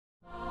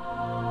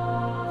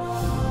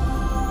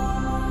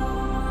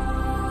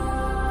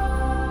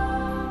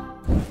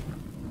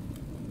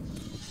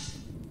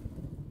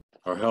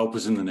help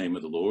is in the name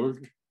of the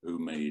Lord, who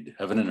made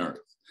heaven and earth.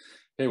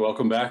 Hey,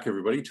 welcome back,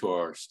 everybody, to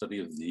our study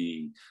of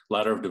the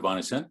Ladder of Divine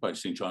Ascent by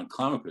St. John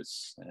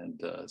Climacus. And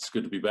it's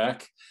good to be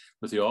back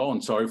with you all.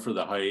 And sorry for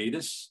the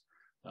hiatus,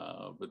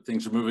 but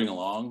things are moving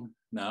along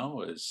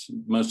now. As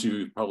most of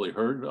you probably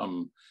heard,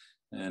 I'm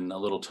in a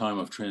little time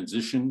of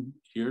transition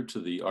here to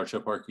the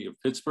Archieparchy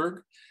of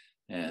Pittsburgh.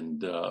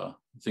 And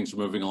things are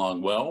moving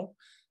along well.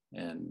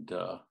 And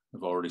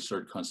I've already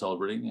started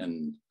concelebrating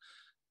and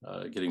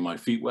getting my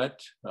feet wet,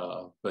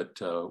 but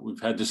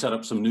we've had to set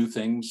up some new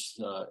things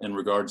in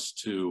regards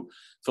to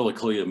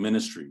Philokalia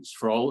Ministries.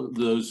 For all of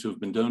those who have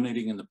been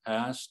donating in the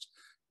past,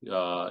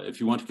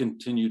 if you want to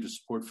continue to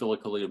support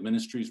Philokalia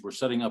Ministries, we're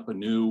setting up a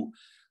new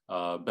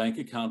bank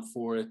account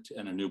for it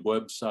and a new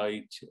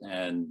website,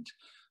 and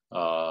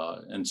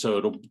so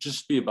it'll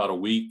just be about a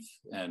week,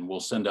 and we'll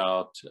send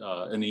out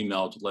an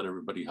email to let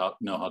everybody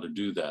know how to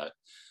do that.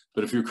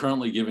 But if you're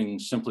currently giving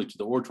simply to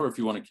the Orator, if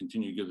you want to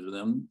continue to give to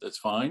them, that's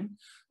fine.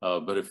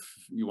 But if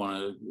you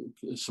want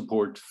to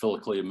support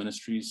Philokalia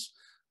Ministries,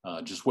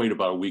 just wait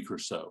about a week or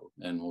so,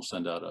 and we'll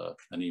send out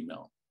an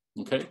email,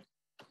 okay?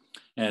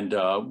 And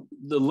the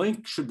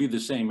link should be the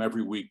same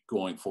every week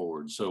going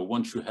forward. So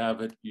once you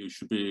have it, you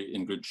should be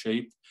in good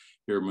shape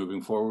here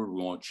moving forward.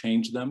 We won't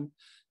change them.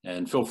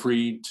 And feel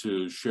free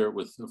to share it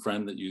with a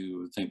friend that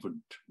you think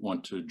would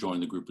want to join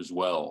the group as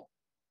well,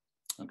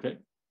 okay?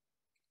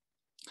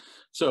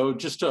 So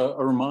just a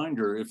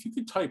reminder, if you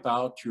could type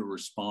out your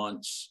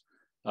response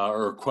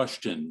or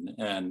question,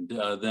 and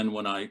then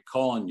when I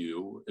call on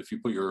you, if you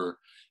put your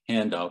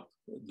hand up,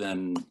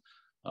 then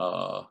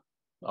I'll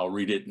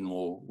read it and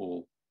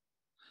we'll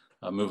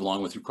move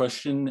along with your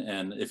question.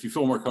 And if you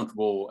feel more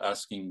comfortable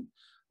asking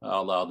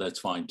out loud, that's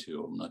fine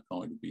too. I'm not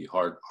going to be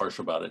harsh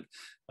about it,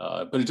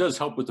 but it does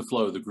help with the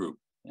flow of the group.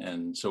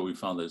 And so we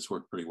found that it's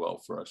worked pretty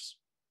well for us.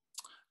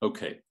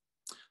 Okay.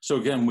 So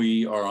again,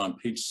 we are on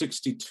page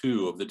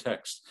 62 of the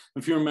text.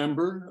 If you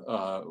remember,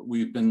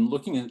 we've been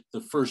looking at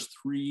the first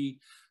three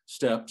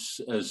steps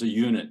as a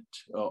unit,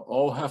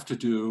 all have to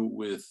do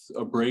with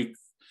a break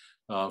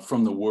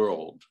from the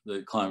world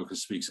that Climacus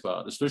speaks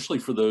about, especially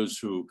for those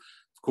who,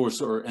 of course,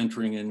 are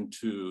entering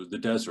into the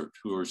desert,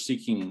 who are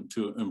seeking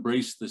to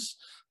embrace this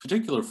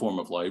particular form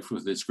of life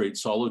with its great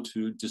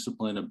solitude,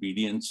 discipline,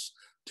 obedience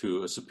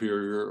to a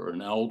superior or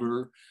an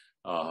elder.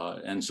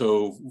 And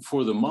so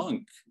for the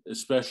monk,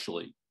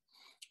 especially,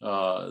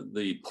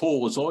 the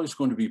pull is always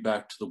going to be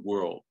back to the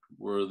world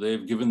where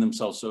they've given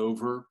themselves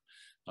over.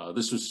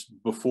 This was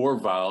before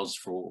vows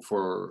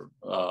for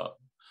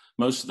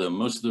most of them.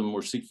 Most of them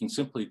were seeking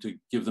simply to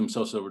give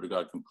themselves over to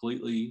God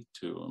completely,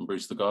 to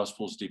embrace the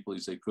gospel as deeply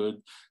as they could,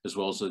 as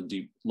well as a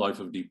deep life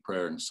of deep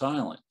prayer and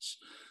silence.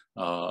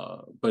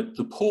 But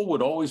the pull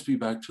would always be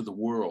back to the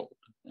world,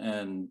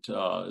 and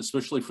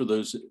especially for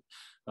those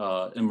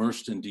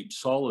immersed in deep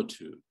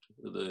solitude.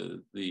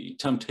 The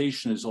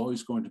temptation is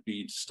always going to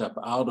be to step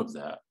out of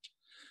that,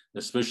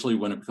 especially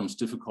when it becomes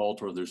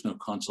difficult or there's no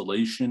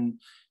consolation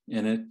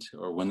in it,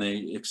 or when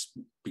they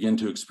begin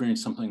to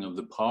experience something of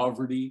the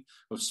poverty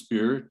of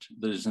spirit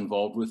that is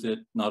involved with it,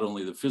 not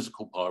only the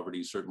physical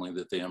poverty, certainly,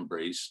 that they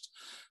embraced,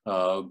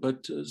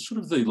 but sort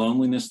of the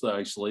loneliness, the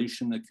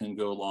isolation that can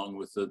go along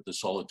with the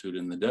solitude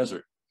in the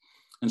desert.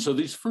 And so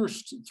these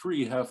first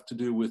three have to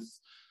do with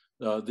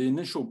the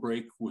initial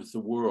break with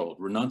the world,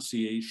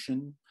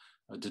 renunciation,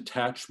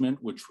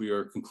 detachment, which we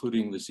are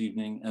concluding this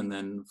evening, and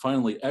then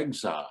finally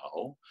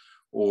exile,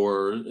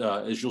 or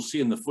as you'll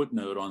see in the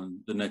footnote on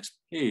the next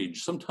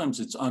page, sometimes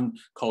it's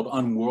called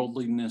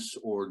unworldliness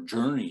or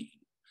journey.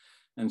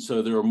 And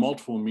so there are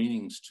multiple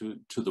meanings to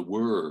the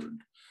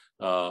word,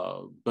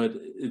 but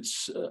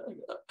it's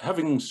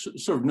having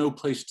sort of no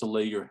place to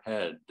lay your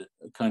head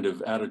kind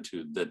of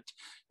attitude, that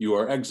you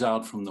are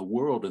exiled from the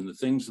world and the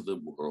things of the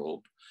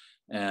world,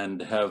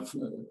 and have,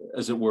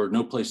 as it were,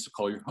 no place to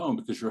call your home,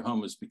 because your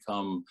home has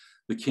become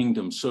the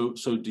kingdom so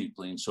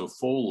deeply and so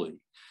fully.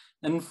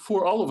 And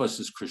for all of us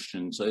as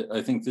Christians,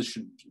 I think this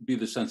should be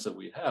the sense that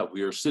we have.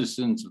 We are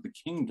citizens of the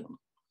kingdom,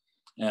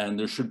 and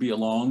there should be a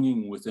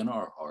longing within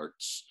our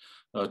hearts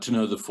to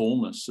know the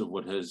fullness of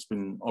what has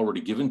been already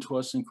given to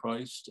us in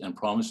Christ and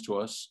promised to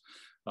us.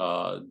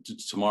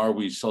 Tomorrow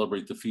we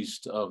celebrate the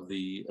feast of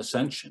the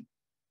Ascension.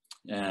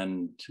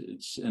 And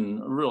it's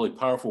in a really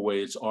powerful way,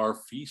 it's our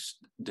feast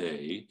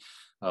day,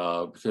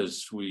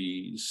 because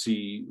we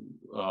see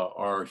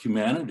our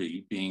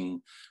humanity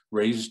being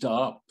raised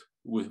up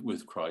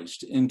with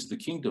Christ into the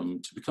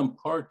kingdom to become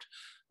part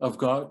of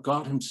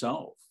God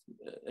himself.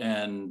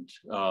 And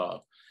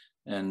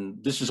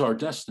this is our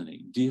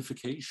destiny,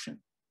 deification,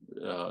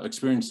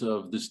 experience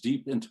of this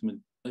deep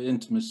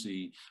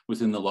intimacy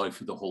within the life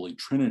of the Holy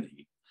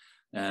Trinity.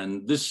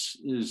 And this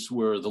is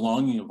where the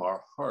longing of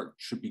our heart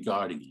should be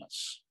guiding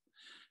us.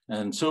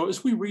 And so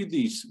as we read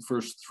these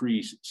first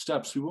three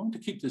steps, we want to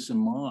keep this in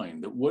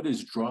mind, that what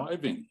is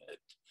driving it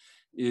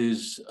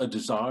is a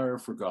desire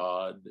for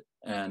God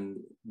and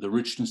the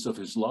richness of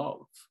his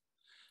love.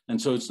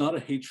 And so it's not a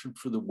hatred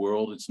for the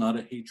world, it's not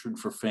a hatred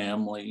for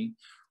family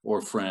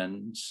or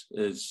friends.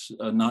 It's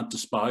not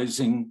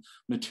despising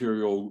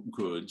material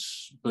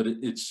goods, but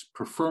it's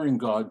preferring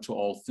God to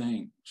all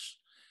things.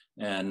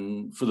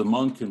 And for the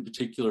monk in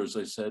particular, as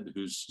I said,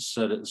 who's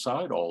set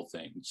aside all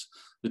things,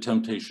 the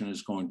temptation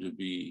is going to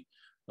be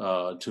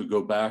to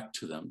go back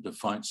to them,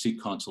 to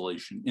seek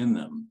consolation in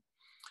them.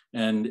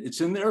 And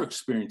it's in their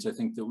experience, I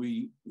think, that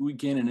we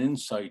gain an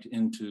insight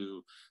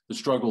into the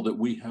struggle that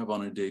we have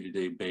on a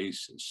day-to-day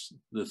basis,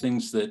 the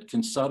things that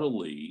can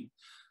subtly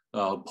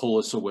pull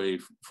us away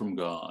from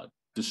God,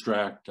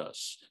 distract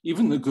us,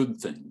 even the good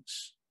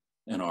things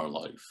in our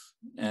life.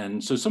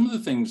 And so some of the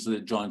things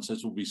that John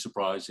says will be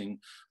surprising,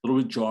 a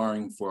little bit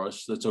jarring for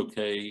us. That's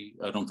okay.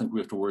 I don't think we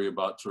have to worry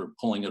about sort of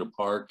pulling it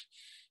apart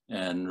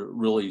and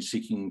really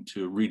seeking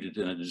to read it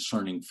in a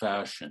discerning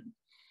fashion.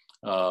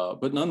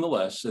 But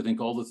nonetheless, I think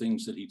all the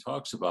things that he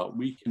talks about,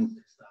 we can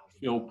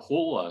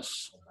pull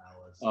us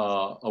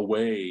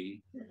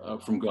away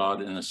from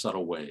God in a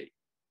subtle way.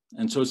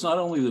 And so it's not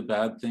only the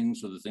bad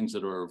things or the things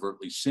that are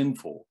overtly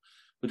sinful,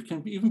 but it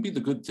can even be the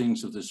good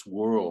things of this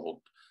world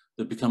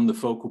that become the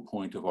focal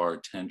point of our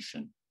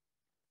attention.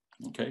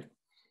 Okay,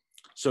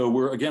 so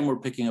we're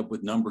picking up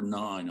with number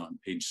 9 on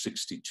page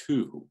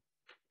 62.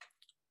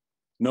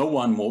 No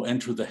one will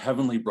enter the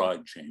heavenly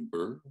bride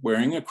chamber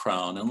wearing a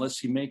crown unless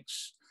he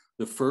makes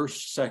the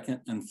first,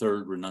 second, and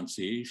third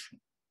renunciation.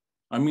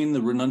 I mean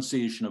the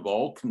renunciation of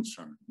all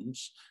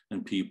concerns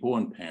and people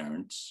and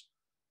parents,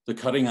 the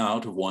cutting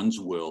out of one's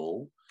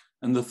will,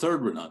 and the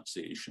third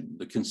renunciation,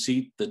 the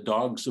conceit that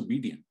dogs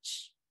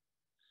obedience.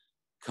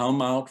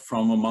 Come out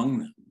from among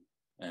them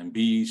and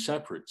be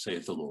separate,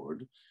 saith the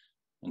Lord,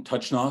 and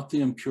touch not the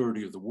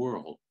impurity of the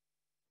world.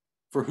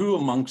 For who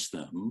amongst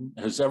them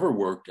has ever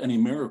worked any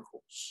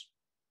miracles?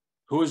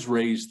 Who has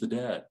raised the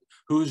dead?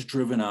 Who has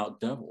driven out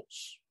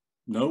devils?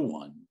 No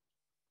one.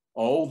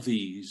 All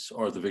these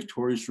are the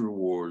victorious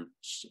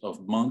rewards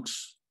of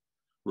monks,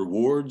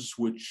 rewards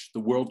which the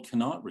world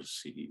cannot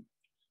receive.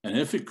 And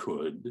if it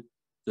could,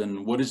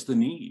 then what is the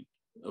need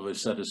of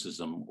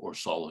asceticism or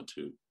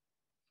solitude?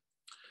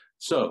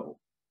 So,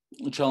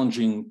 a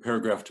challenging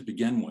paragraph to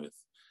begin with,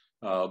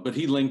 but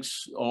he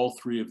links all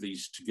 3 of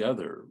these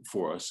together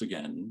for us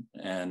again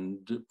and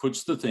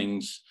puts the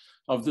things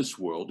of this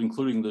world,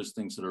 including those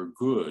things that are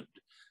good,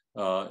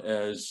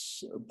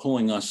 as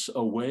pulling us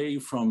away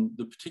from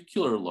the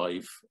particular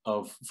life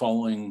of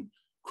following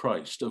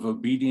Christ, of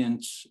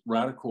obedience,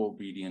 radical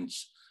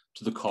obedience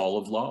to the call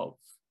of love.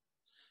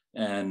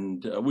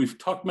 And we've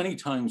talked many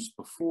times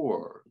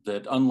before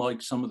that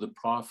unlike some of the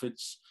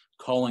prophets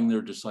calling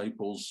their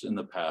disciples in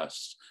the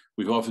past,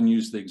 we've often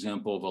used the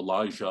example of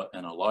Elijah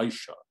and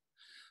Elisha,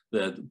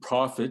 that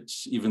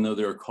prophets, even though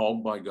they're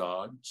called by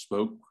God,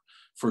 spoke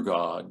for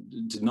God,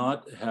 did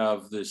not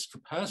have this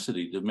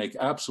capacity to make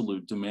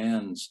absolute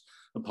demands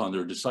upon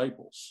their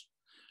disciples.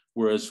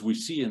 Whereas we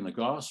see in the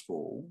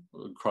gospel,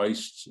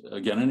 Christ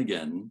again and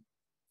again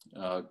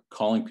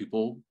calling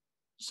people,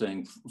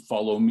 saying,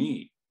 follow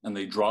me. And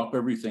they drop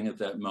everything at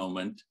that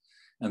moment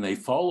and they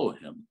follow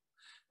him,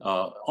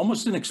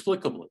 almost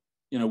inexplicably.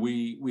 You know,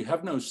 we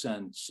have no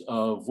sense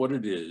of what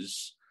it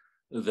is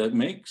that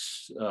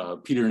makes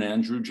Peter and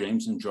Andrew,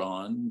 James and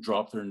John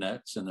drop their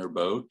nets in their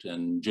boat,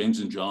 and James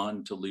and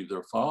John to leave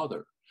their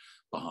father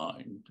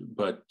behind.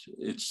 But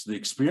it's the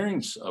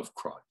experience of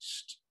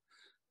Christ,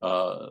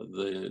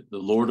 the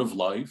Lord of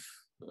life,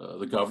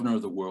 the governor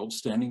of the world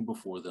standing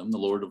before them, the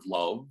Lord of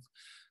love,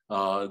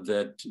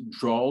 that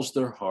draws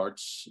their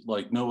hearts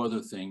like no other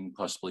thing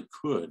possibly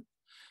could.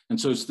 And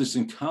so it's this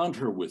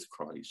encounter with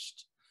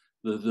Christ,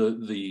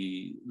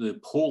 the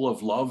pull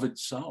of love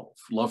itself,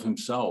 love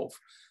himself,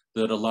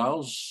 that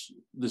allows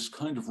this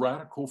kind of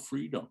radical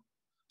freedom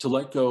to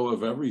let go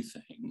of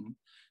everything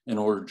in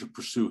order to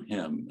pursue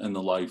him and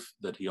the life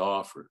that he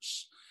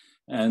offers.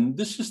 And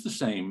this is the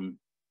same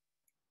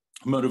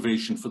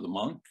motivation for the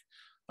monk,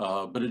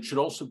 but it should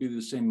also be the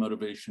same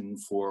motivation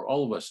for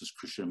all of us as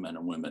Christian men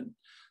and women.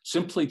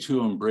 Simply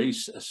to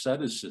embrace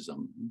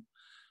asceticism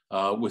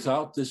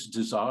without this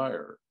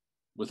desire,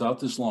 without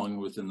this longing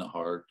within the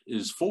heart,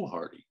 is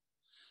foolhardy.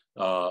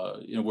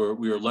 You know,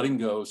 we are letting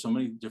go of so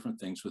many different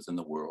things within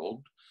the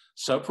world,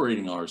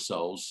 separating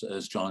ourselves,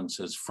 as John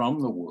says,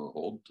 from the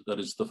world, that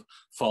is the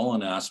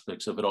fallen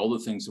aspects of it, all the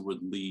things that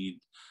would lead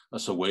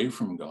us away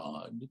from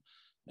God.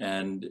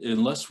 And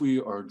unless we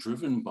are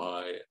driven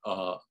by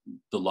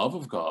the love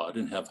of God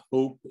and have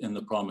hope in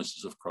the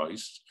promises of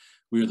Christ,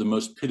 we are the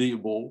most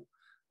pitiable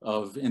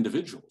of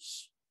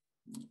individuals.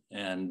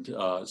 And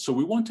so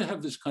we want to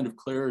have this kind of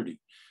clarity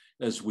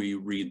as we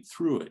read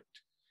through it.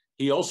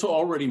 He also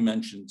already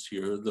mentions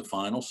here the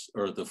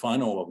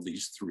final of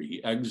these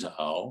 3,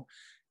 exile,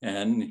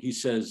 and he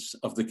says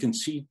of the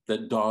conceit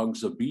that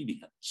dogs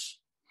obedience,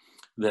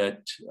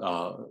 that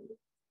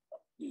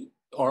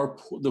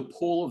the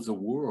pull of the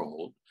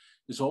world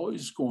is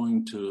always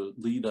going to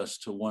lead us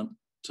to want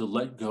to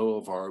let go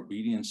of our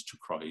obedience to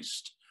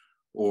Christ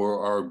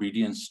or our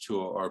obedience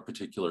to our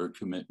particular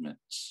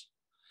commitments.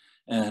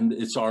 And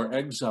it's our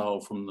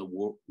exile from the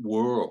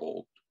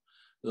world,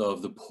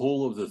 of the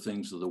pull of the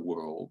things of the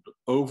world,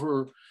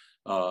 over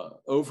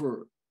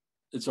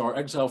It's our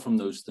exile from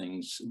those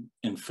things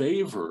in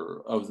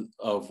favor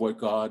of what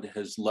God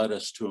has led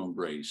us to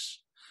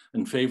embrace,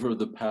 in favor of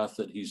the path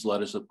that he's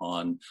led us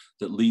upon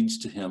that leads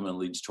to him and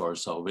leads to our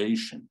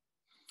salvation.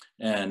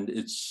 And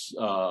it's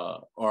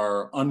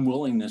our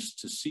unwillingness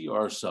to see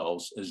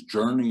ourselves as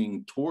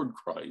journeying toward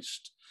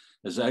Christ,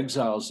 as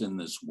exiles in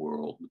this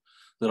world,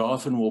 that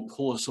often will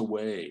pull us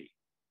away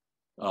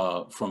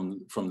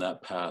from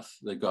that path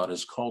that God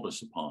has called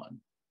us upon.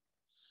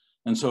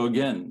 And so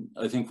again,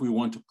 I think we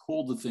want to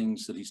pull the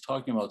things that he's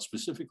talking about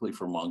specifically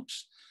for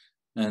monks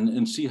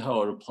and see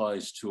how it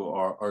applies to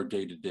our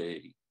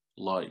day-to-day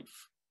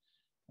life.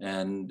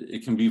 And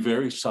it can be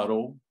very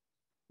subtle.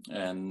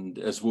 And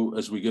as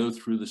we go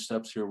through the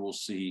steps here, we'll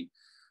see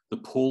the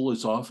pull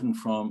is often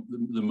from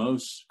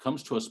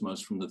comes to us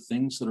most from the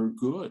things that are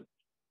good,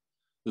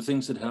 the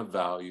things that have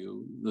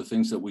value, the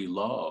things that we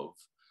love,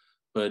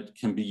 but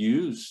can be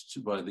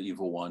used by the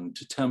evil one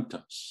to tempt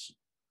us.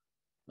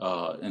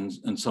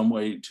 In some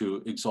way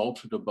to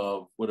exalt it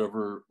above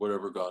whatever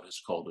God has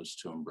called us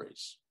to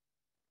embrace.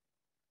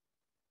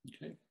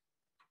 Okay.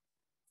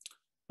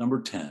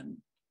 Number 10,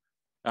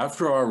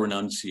 after our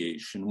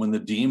renunciation, when the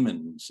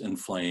demons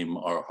inflame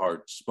our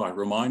hearts by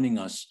reminding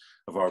us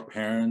of our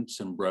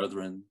parents and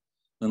brethren,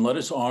 then let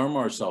us arm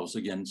ourselves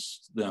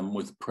against them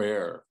with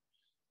prayer,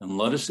 and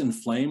let us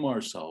inflame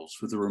ourselves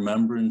with the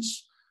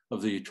remembrance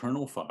of the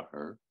eternal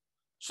fire,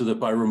 so that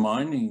by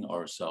reminding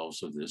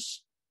ourselves of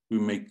this, we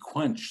may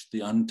quench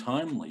the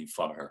untimely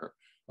fire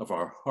of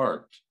our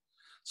heart.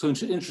 So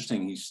it's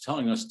interesting, he's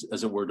telling us,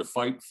 as it were, to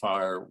fight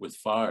fire with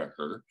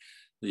fire.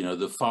 You know,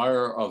 the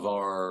fire of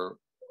our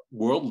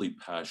worldly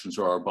passions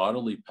or our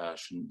bodily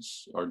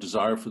passions, our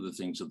desire for the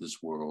things of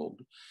this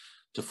world,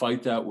 to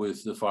fight that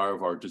with the fire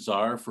of our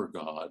desire for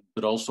God,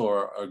 but also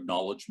our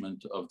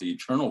acknowledgement of the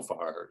eternal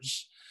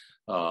fires,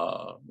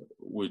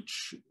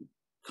 which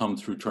come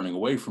through turning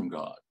away from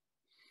God.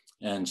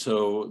 And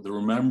so the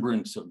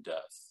remembrance of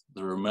death,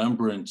 the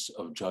remembrance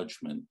of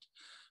judgment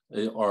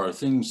are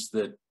things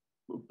that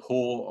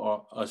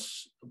pull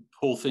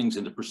things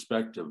into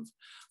perspective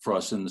for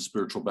us in the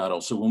spiritual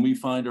battle. So when we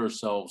find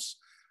ourselves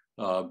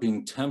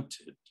being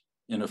tempted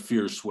in a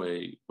fierce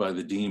way by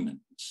the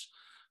demons,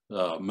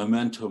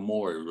 memento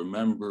mori,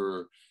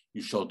 remember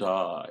you shall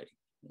die,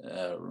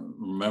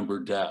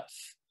 remember death,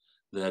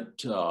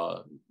 that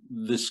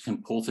this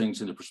can pull things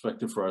into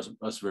perspective for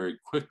us very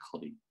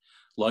quickly.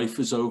 Life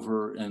is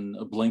over in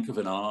a blink of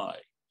an eye.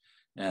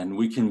 And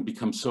we can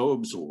become so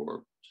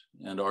absorbed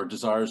and our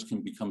desires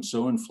can become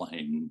so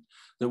inflamed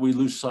that we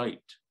lose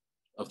sight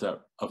of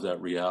that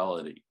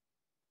reality.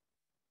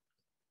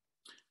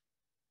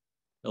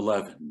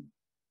 11,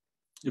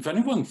 if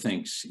anyone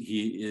thinks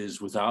he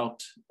is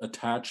without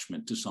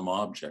attachment to some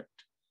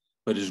object,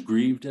 but is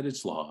grieved at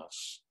its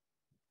loss,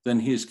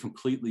 then he is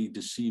completely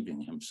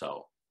deceiving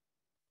himself.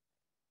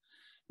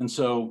 And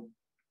so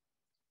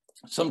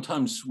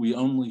sometimes we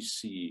only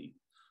see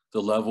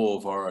the level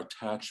of our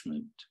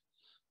attachment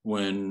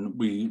when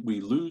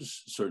we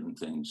lose certain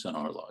things in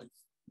our life,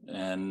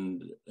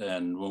 and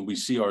when we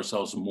see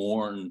ourselves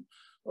mourn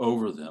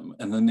over them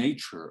and the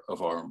nature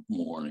of our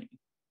mourning.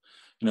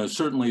 You know,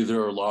 certainly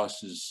there are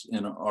losses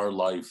in our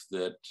life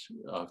that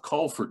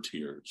call for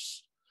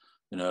tears,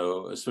 you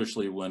know,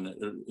 especially when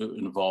it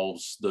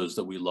involves those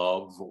that we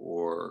love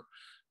or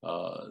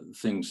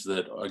things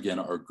that, again,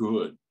 are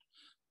good.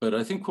 But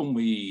I think when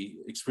we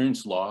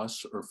experience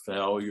loss or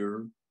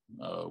failure,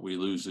 we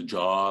lose a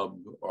job,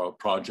 or a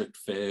project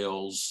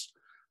fails,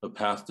 a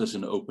path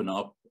doesn't open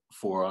up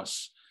for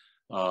us,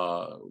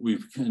 we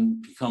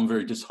can become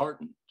very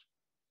disheartened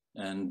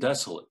and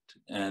desolate.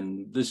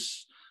 And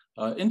this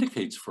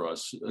indicates for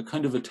us a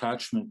kind of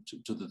attachment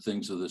to the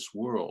things of this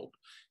world.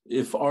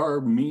 If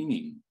our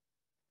meaning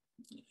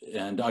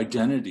and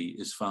identity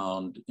is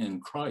found in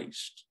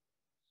Christ,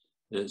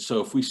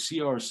 so if we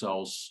see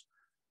ourselves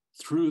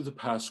through the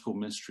Paschal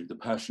mystery, the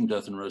passion,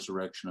 death, and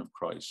resurrection of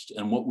Christ,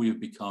 and what we have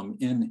become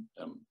in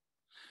him.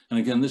 And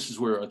again, this is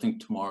where I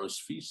think tomorrow's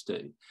feast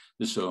day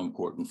is so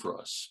important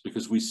for us,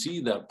 because we see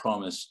that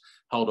promise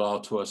held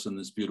out to us in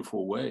this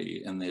beautiful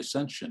way in the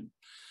Ascension,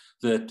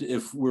 that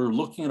if we're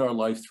looking at our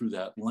life through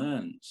that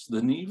lens,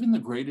 then even the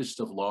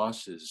greatest of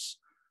losses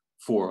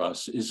for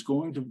us is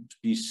going to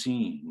be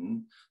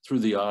seen through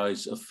the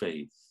eyes of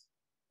faith,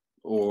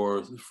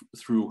 or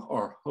through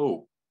our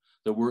hope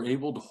that we're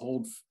able to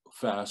hold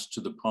fast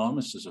to the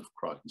promises of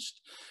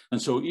Christ.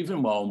 And so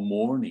even while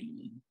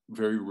mourning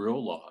very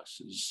real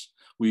losses,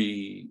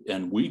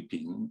 and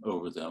weeping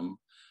over them,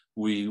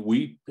 we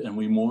weep and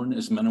we mourn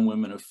as men and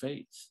women of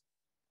faith.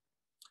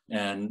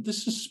 And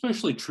this is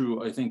especially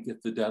true, I think,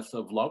 at the death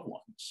of loved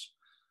ones.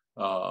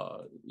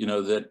 You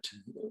know, that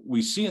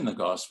we see in the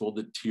gospel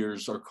that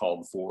tears are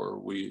called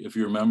for. If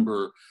you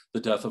remember the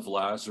death of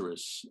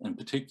Lazarus in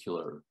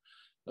particular,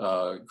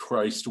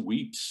 Christ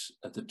weeps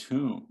at the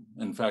tomb.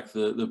 In fact,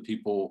 the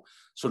people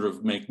sort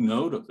of make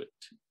note of it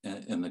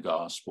in the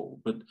gospel.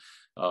 But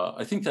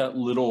I think that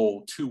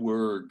little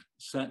two-word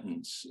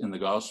sentence in the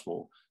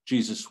gospel,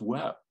 Jesus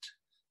wept,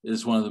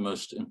 is one of the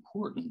most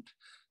important.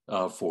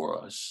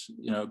 for us,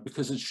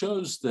 because it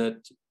shows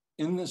that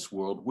in this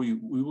world, we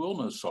will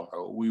know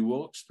sorrow, we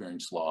will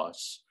experience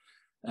loss,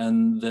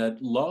 and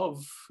that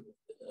love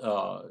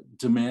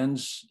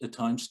demands at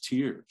times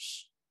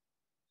tears.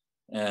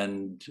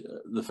 And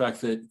the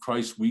fact that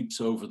Christ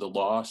weeps over the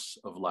loss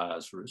of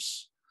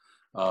Lazarus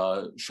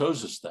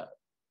shows us that.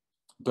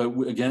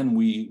 But again,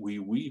 we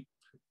weep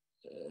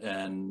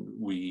and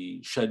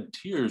we shed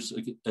tears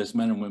as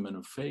men and women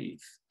of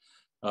faith,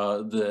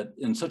 that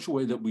in such a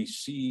way that we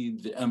see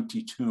the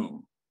empty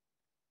tomb,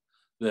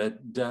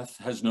 that death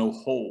has no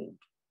hold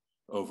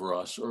over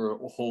us or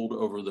hold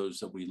over those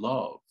that we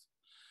love.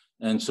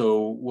 And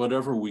so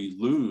whatever we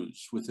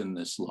lose within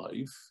this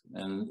life,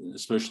 and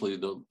especially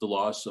the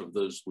loss of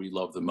those we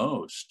love the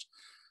most,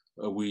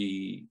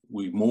 we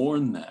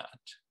mourn that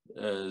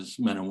as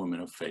men and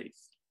women of faith.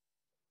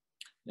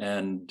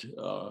 And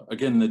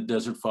again, the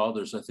Desert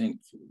Fathers, I think,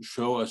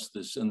 show us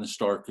this in the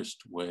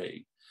starkest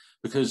way,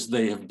 because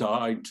they have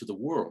died to the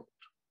world,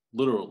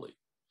 literally.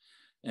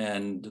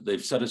 And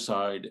they've set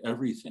aside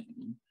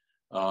everything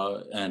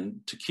and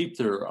to keep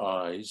their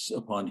eyes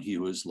upon he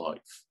who is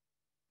life.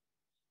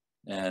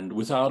 And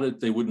without it,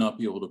 they would not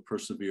be able to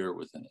persevere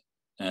within it.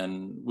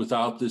 And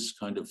without this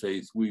kind of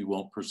faith, we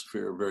won't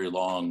persevere very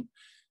long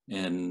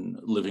in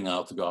living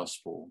out the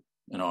gospel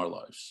in our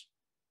lives.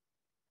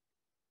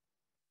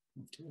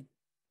 Okay.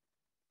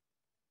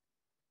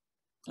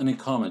 Any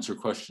comments or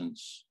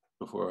questions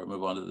before I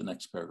move on to the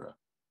next paragraph?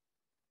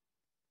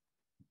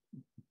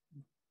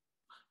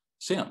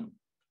 Sam.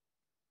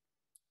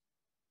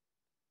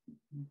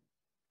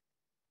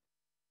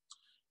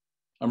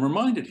 I'm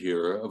reminded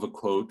here of a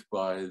quote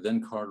by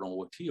then Cardinal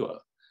Wojtyła: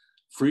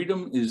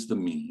 "Freedom is the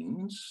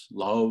means,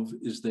 love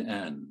is the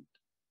end."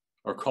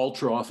 Our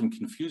culture often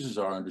confuses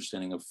our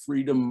understanding of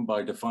freedom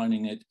by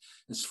defining it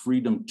as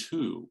freedom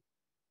to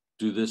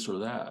do this or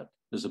that,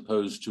 as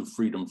opposed to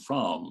freedom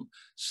from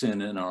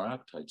sin and our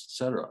appetites,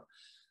 etc.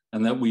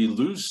 And that we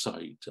lose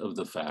sight of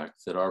the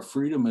fact that our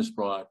freedom is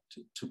brought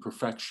to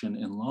perfection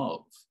in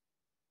love.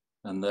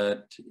 And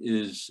that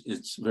is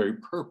its very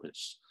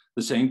purpose.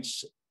 The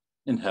saints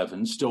in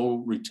heaven still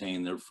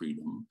retain their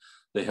freedom.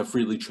 They have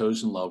freely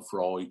chosen love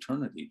for all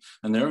eternity.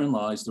 And therein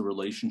lies the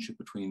relationship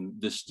between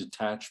this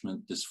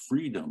detachment, this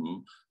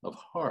freedom of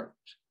heart,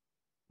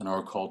 and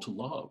our call to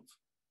love.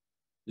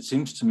 It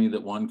seems to me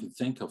that one could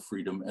think of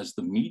freedom as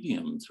the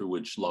medium through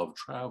which love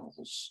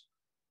travels,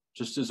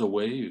 just as a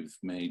wave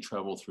may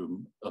travel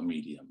through a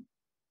medium.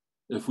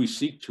 If we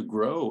seek to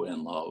grow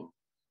in love,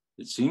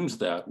 it seems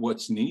that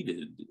what's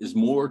needed is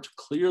more to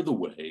clear the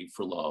way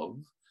for love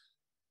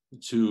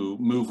to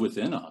move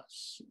within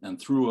us and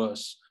through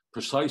us,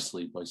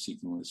 precisely by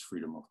seeking this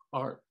freedom of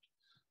heart.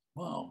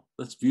 Wow,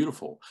 that's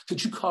beautiful.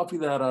 Did you copy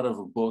that out of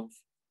a book?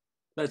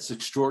 That's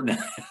extraordinary.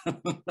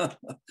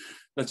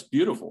 That's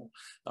beautiful.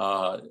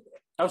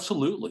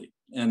 Absolutely.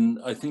 And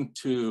I think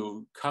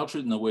to couch it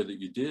in the way that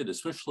you did,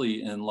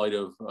 especially in light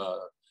of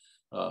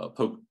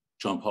Pope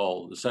John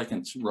Paul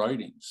II's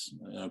writings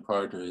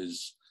prior to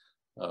his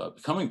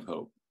becoming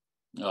Pope,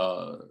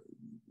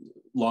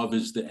 love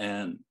is the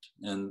end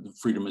and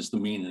freedom is the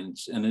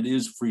means, and it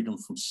is freedom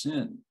from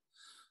sin.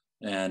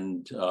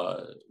 And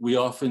we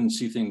often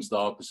see things the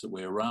opposite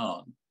way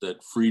around,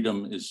 that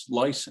freedom is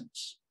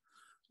license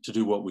to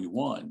do what we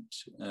want,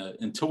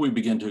 until we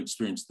begin to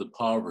experience the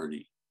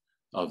poverty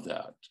of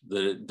that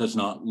it does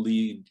not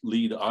lead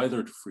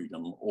either to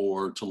freedom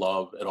or to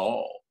love at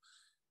all.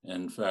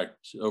 In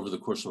fact, over the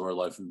course of our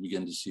life, we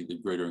begin to see the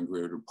greater and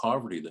greater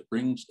poverty that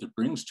it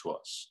brings to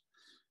us.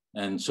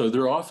 And so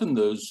there are often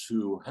those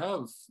who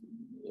have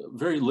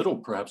very little,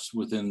 perhaps,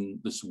 within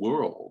this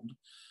world,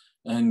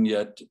 and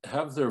yet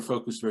have their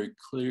focus very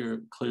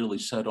clearly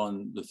set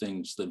on the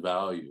things that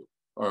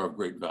are of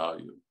great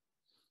value,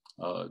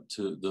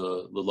 to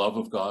the love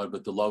of God,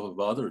 but the love of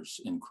others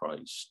in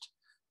Christ,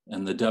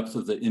 and the depth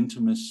of the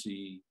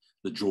intimacy,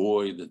 the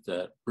joy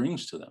that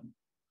brings to them.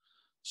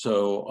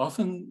 So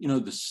often,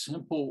 the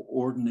simple,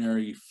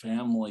 ordinary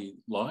family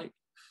life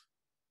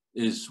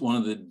is one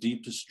of the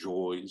deepest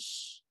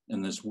joys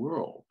in this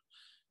world.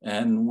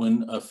 And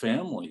when a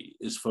family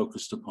is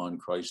focused upon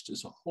Christ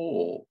as a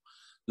whole,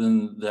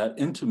 then that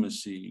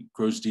intimacy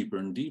grows deeper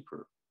and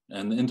deeper.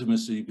 And the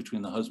intimacy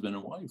between the husband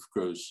and wife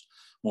grows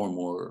more and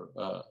more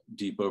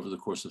deep over the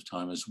course of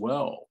time as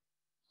well.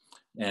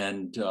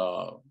 And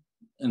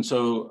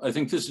so I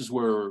think this is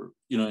where,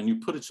 and you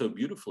put it so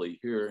beautifully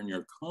here in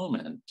your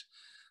comment,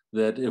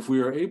 that if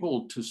we are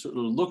able to sort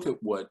of look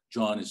at what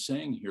John is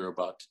saying here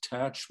about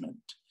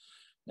detachment,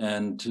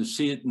 and to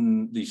see it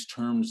in these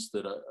terms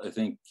that I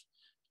think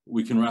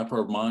we can wrap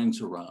our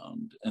minds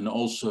around, and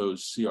also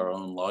see our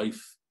own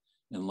life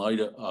in light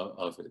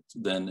of it,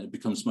 then it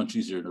becomes much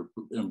easier to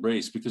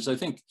embrace. Because I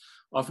think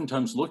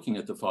oftentimes looking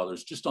at the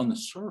fathers just on the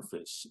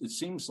surface, it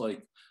seems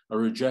like a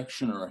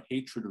rejection or a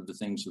hatred of the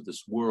things of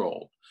this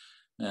world.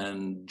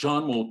 And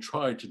John will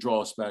try to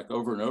draw us back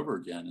over and over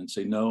again and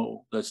say,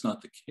 no, that's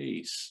not the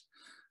case.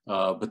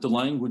 But the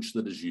language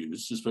that is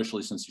used,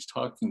 especially since he's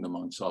talking to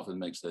monks, often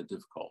makes that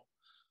difficult.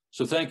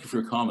 So thank you for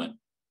your comment,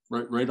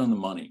 right on the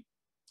money.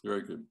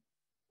 Very good.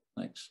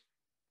 Thanks.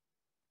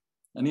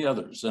 Any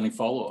others? Any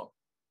follow-up?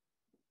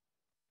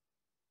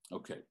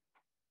 Okay.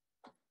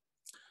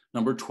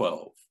 Number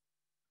 12.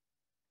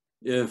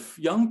 If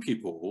young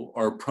people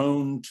are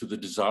prone to the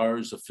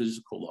desires of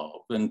physical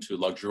love and to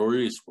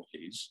luxurious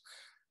ways,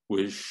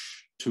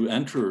 wish to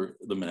enter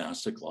the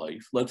monastic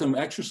life, let them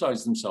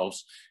exercise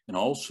themselves in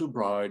all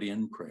sobriety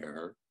and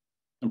prayer,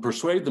 and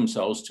persuade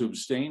themselves to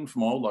abstain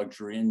from all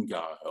luxury and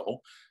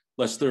guile,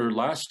 lest their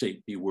last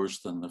state be worse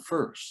than the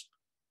first.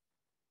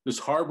 This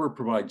harbor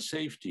provides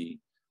safety,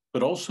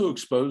 but also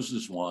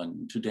exposes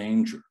one to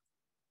danger.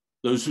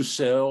 Those who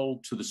sail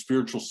to the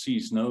spiritual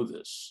seas know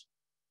this.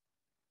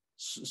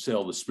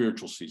 Sail the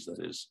spiritual seas,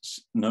 that is,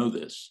 know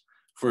this.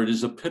 For it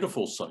is a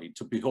pitiful sight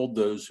to behold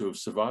those who have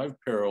survived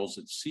perils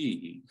at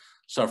sea,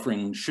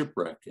 suffering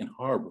shipwreck in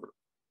harbor.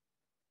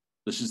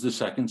 This is the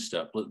second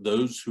step. Let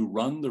those who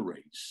run the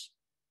race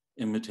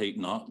imitate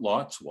not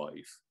Lot's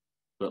wife,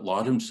 but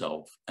Lot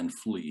himself, and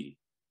flee.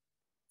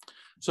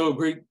 So a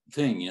great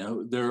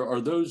thing, there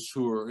are those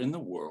who are in the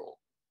world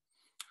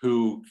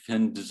who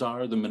can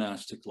desire the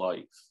monastic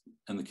life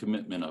and the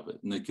commitment of it,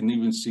 and they can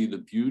even see the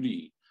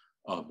beauty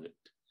of it,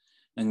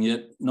 and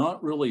yet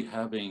not really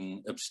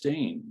having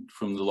abstained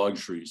from the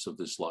luxuries of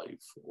this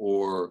life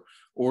or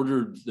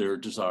ordered their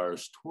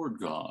desires toward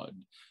God,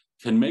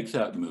 can make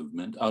that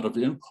movement out of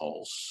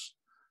impulse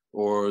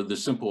or the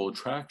simple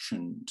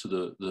attraction to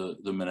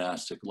the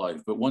monastic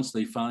life. But once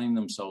they find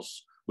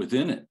themselves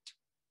within it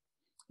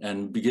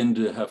and begin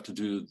to have to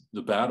do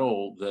the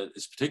battle that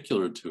is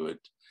particular to it,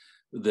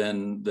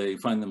 then they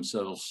find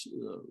themselves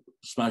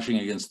smashing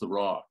against the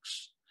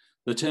rocks.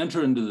 That to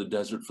enter into the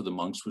desert for the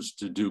monks was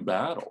to do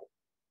battle.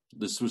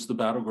 This was the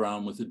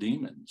battleground with the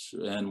demons,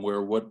 and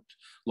where what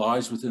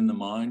lies within the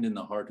mind and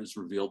the heart is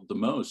revealed the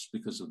most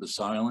because of the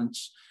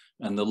silence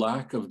and the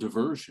lack of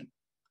diversion.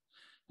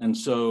 And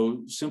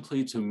so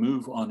simply to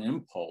move on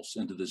impulse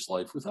into this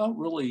life without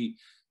really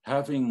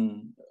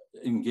having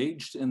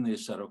engaged in the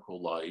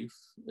ascetical life,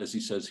 as he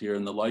says here,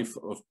 in the life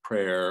of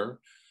prayer,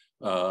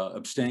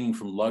 abstaining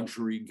from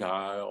luxury,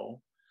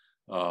 guile,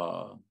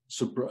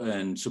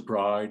 and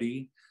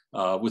sobriety,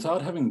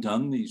 without having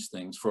done these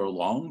things for a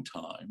long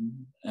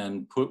time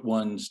and put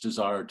one's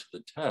desire to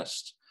the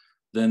test,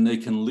 then they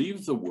can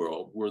leave the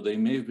world where they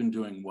may have been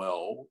doing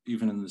well,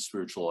 even in the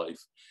spiritual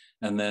life,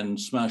 and then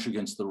smash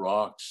against the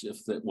rocks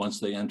once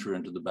they enter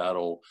into the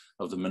battle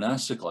of the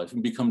monastic life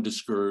and become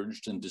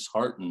discouraged and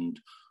disheartened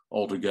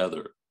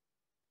altogether.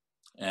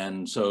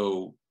 And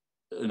so,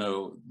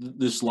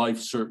 this life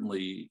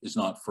certainly is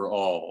not for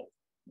all.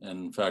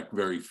 And in fact,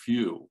 very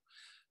few.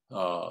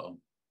 Not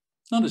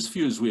as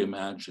few as we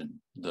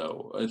imagine,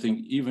 though. I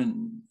think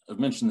I've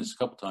mentioned this a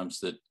couple times,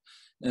 that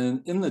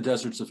in the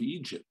deserts of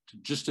Egypt,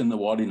 just in the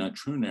Wadi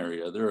Natrun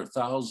area, there are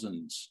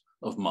thousands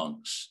of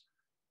monks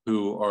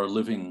who are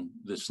living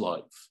this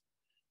life.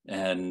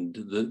 And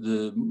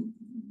the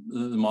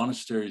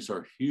monasteries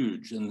are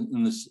huge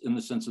in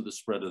the sense of the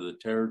spread of the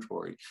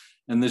territory.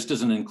 And this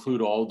doesn't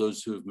include all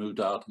those who have moved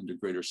out into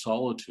greater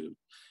solitude.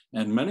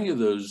 And many of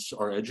those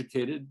are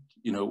educated,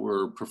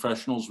 were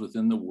professionals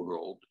within the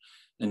world,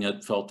 and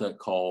yet felt that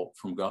call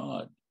from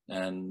God.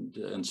 And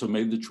so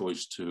made the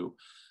choice to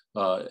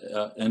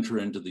enter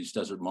into these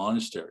desert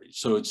monasteries.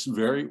 So it's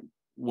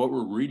what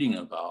we're reading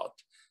about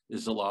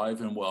is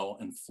alive and well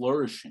and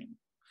flourishing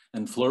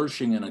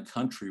in a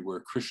country where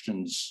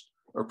Christians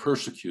are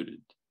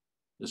persecuted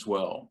as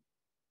well.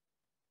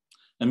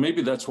 And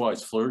maybe that's why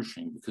it's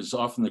flourishing, because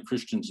often the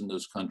Christians in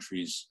those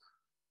countries,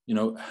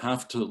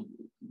 have to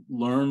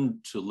learn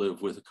to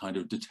live with a kind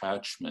of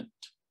detachment,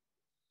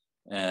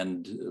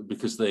 and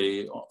because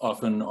they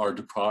often are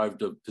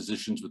deprived of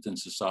positions within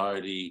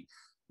society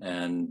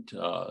and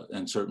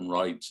certain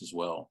rights as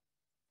well.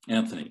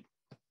 Anthony.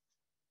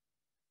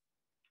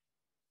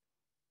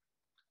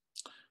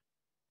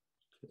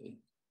 Okay.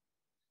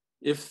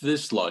 If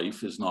this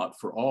life is not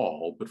for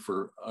all, but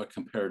for a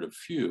comparative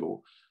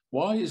few,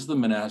 why is the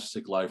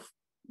monastic life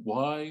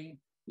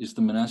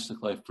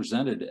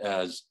presented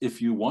as,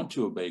 if you want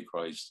to obey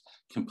Christ,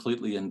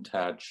 completely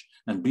attach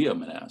and be a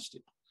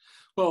monastic?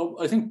 Well,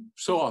 I think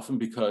so often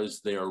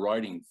because they are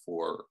writing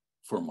for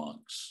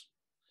monks.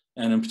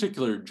 And in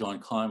particular, John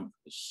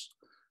Climacus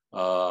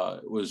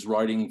was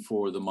writing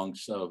for the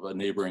monks of a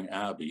neighboring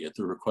abbey at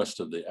the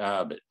request of the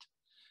abbot.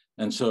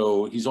 And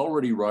so he's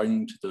already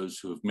writing to those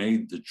who have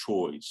made the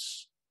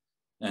choice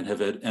and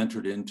have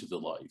entered into the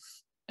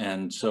life.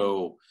 And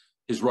so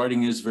his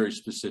writing is very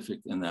specific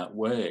in that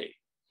way.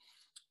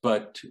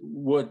 But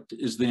what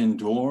is the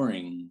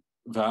enduring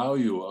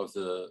value of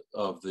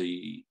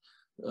the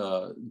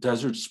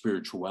desert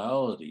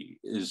spirituality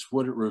is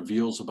what it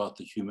reveals about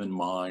the human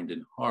mind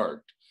and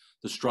heart,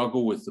 the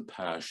struggle with the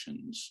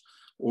passions,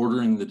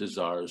 ordering the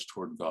desires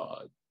toward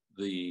God,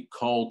 the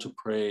call to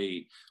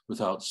pray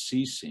without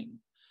ceasing,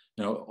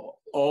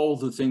 all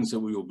the things that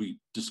we will be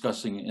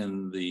discussing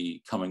in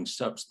the coming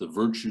steps, the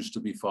virtues to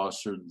be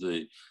fostered,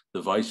 the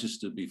vices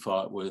to be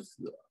fought with,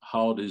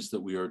 how it is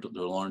that we are to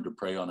learn to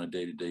pray on a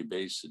day-to-day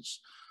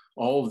basis.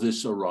 All of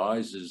this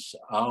arises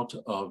out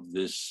of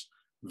this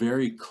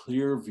very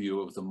clear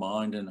view of the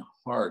mind and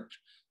heart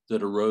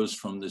that arose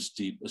from this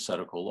deep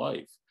ascetical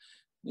life.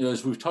 You know,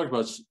 as we've talked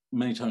about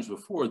many times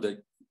before,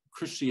 that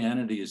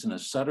Christianity is an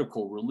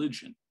ascetical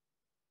religion.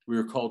 We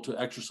are called to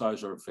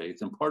exercise our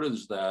faith, and part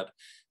of that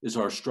is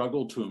our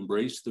struggle to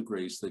embrace the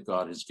grace that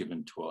God has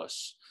given to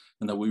us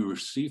and that we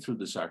receive through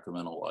the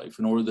sacramental life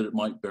in order that it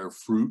might bear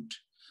fruit,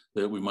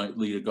 that we might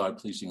lead a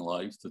God-pleasing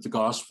life, that the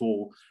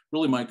gospel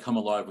really might come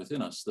alive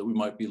within us, that we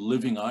might be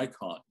living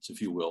icons,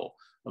 if you will,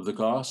 of the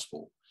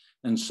gospel.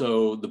 And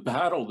so the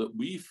battle that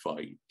we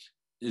fight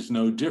is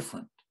no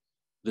different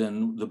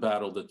than the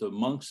battle that the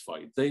monks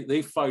fight.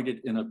 They fight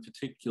it in a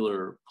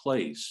particular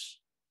place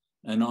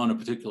and on a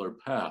particular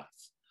path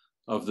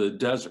of the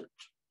desert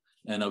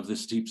and of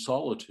this deep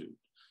solitude.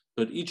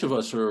 But each of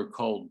us are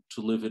called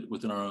to live it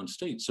within our own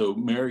state. So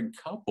married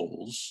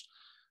couples,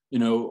 you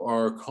know,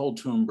 are called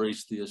to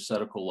embrace the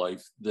ascetical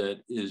life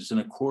that is in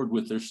accord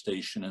with their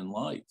station in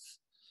life.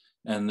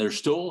 And they're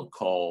still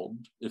called,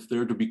 if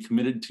they're to be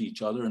committed to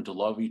each other and to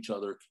love each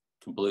other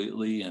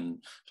completely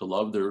and to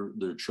love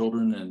their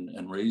children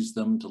and raise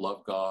them to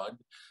love God,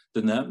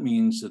 then that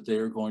means that they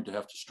are going to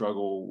have to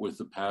struggle with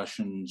the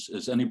passions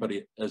as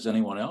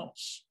anyone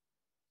else.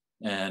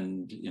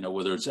 And, you know,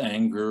 whether it's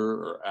anger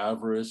or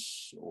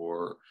avarice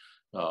or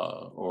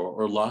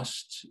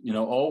lust, you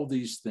know, all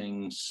these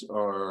things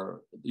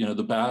are, you know,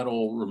 the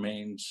battle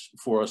remains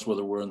for us,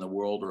 whether we're in the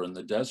world or in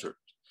the desert.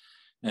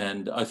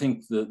 And I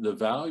think the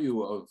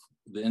value of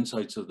the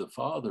insights of the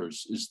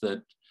fathers is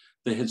that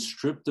they had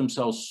stripped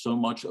themselves so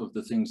much of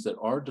the things that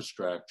are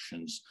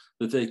distractions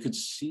that they could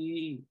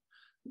see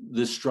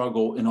this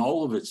struggle in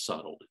all of its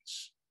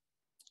subtleties,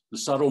 the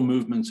subtle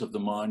movements of the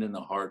mind and the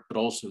heart, but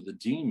also the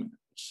demons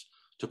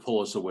to pull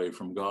us away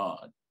from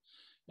God.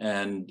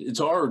 And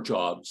it's our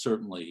job,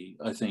 certainly,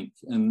 I think,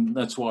 and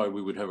that's why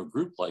we would have a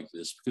group like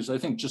this, because I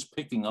think just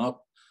picking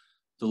up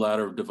the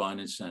Ladder of Divine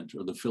Ascent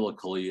or the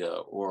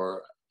Philokalia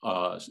or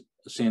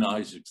St.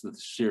 Isaac's, the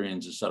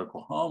Syrian's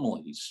ascetical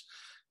homilies,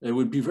 it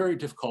would be very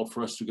difficult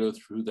for us to go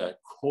through that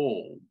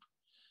cold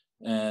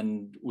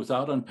and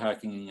without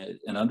unpacking it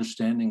and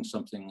understanding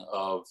something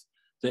of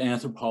the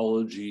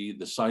anthropology,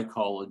 the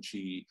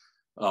psychology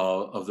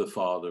of the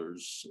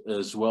fathers,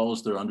 as well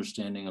as their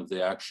understanding of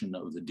the action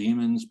of the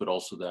demons, but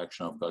also the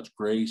action of God's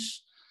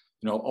grace.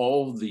 You know,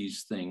 all of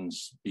these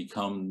things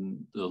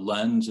become the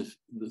lens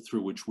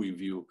through which we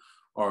view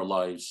our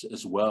lives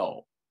as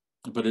well.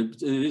 But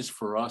it is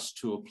for us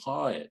to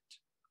apply it.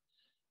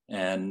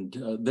 And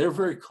they're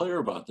very clear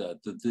about that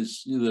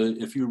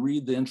if you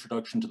read the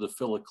introduction to the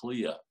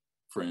Philokalia,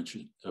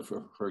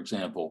 for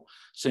example,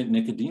 St.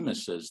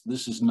 Nicodemus says,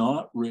 this is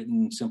not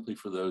written simply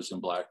for those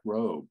in black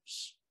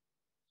robes.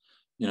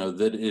 You know,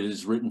 that it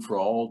is written for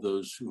all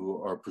those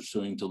who are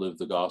pursuing to live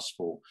the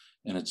gospel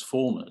in its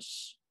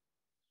fullness.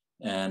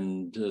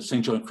 And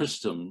St. John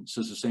Chrysostom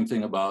says the same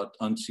thing about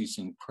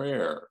unceasing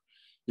prayer.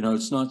 You know,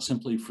 it's not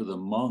simply for the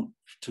monk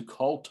to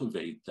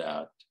cultivate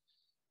that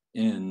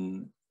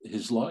in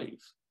his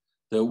life,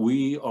 that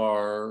we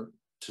are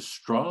to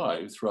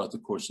strive throughout the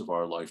course of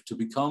our life to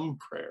become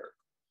prayer,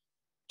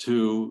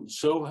 to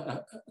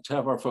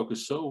have our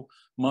focus so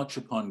much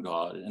upon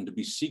God and to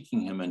be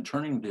seeking him and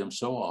turning to him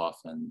so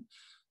often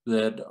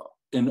that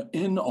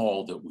in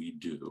all that we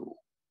do,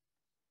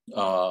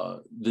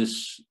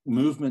 this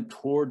movement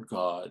toward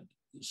God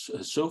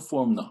has so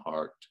formed the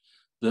heart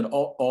that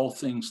all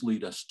things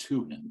lead us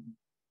to him.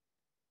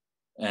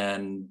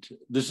 And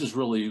this is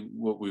really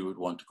what we would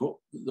want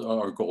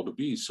our goal to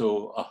be.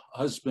 So a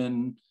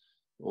husband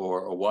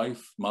or a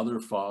wife, mother,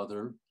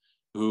 father,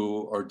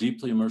 who are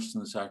deeply immersed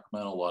in the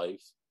sacramental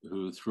life,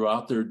 who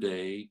throughout their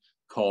day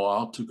call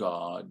out to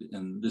God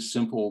in this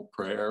simple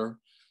prayer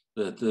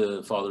that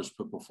the fathers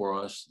put before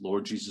us: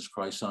 Lord Jesus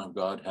Christ, Son of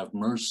God, have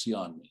mercy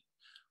on me,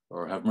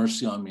 or have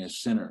mercy on me, a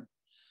sinner.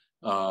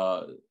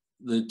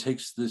 That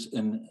takes this,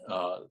 and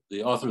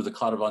the author of the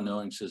Cloud of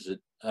Unknowing says it,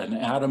 an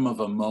atom of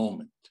a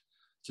moment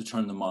to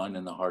turn the mind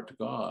and the heart to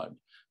God,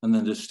 and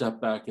then to step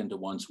back into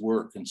one's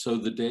work. And so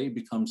the day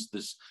becomes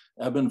this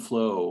ebb and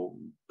flow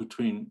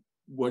between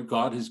what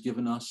God has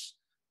given us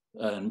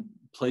and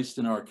placed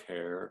in our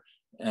care,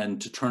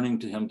 and to turning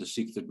to him to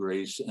seek the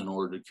grace in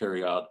order to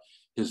carry out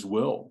his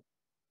will.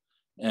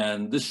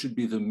 And this should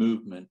be the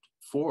movement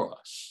for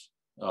us.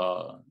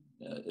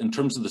 In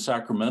terms of the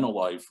sacramental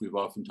life, we've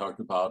often talked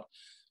about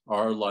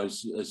our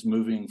lives as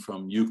moving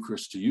from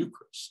Eucharist to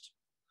Eucharist,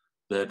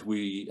 that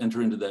we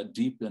enter into that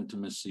deep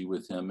intimacy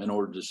with him in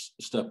order to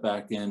step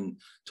back in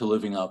to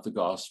living out the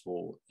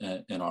gospel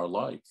in our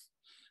life.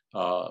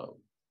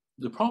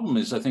 The problem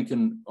is, I think,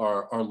 in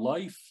our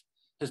life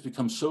has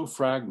become so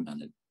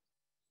fragmented.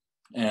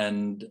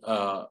 And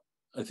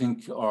I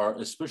think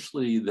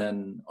especially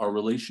then our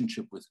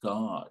relationship with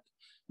God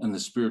and the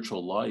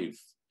spiritual life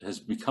has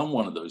become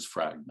one of those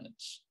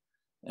fragments,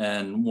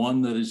 and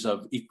one that is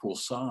of equal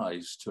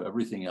size to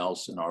everything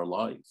else in our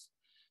life.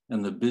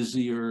 And the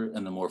busier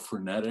and the more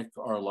frenetic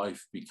our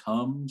life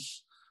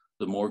becomes,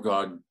 the more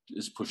God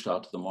is pushed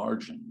out to the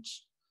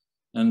margins.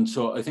 And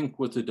so I think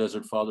what the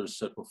Desert Fathers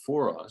set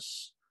before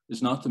us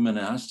is not the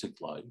monastic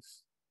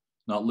life,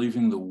 not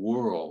leaving the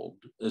world,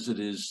 as it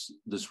is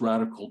this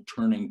radical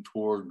turning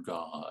toward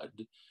God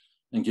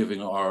and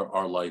giving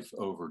our life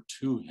over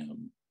to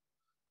him,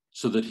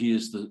 so that he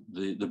is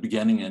the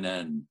beginning and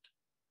end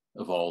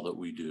of all that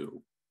we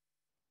do.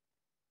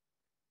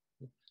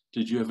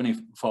 Did you have any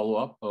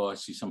follow-up? Oh, I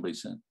see somebody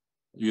sent.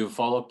 You have a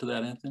follow-up to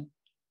that, Anthony?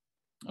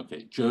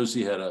 Okay,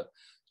 Josie had a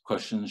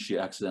question she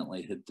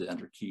accidentally hit the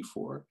enter key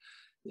for.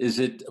 Is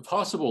it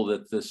possible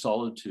that the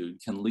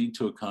solitude can lead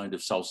to a kind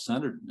of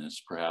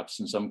self-centeredness, perhaps,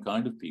 in some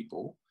kind of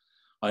people?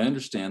 I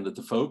understand that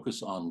the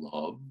focus on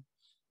love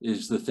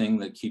is the thing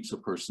that keeps a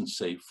person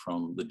safe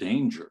from the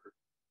danger.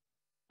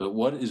 But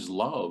what is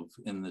love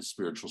in the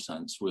spiritual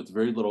sense, with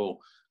very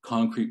little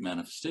concrete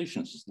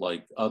manifestations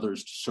like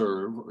others to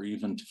serve or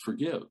even to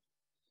forgive?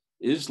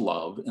 Is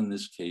love, in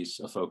this case,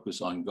 a focus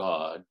on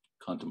God,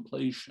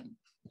 contemplation?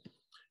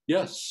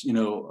 Yes,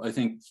 I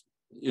think,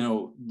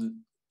 the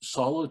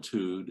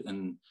solitude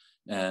and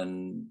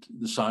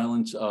the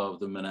silence of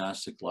the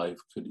monastic life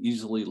could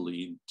easily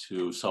lead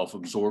to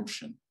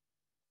self-absorption,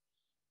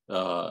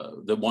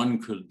 that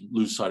one could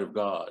lose sight of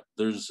God.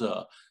 There's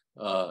a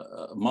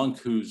monk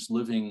who's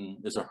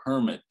living as a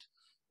hermit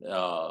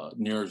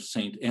near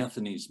St.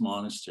 Anthony's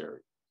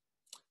Monastery,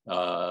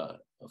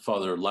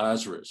 Father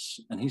Lazarus,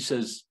 and he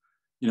says,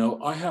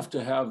 I have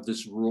to have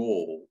this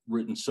role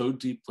written so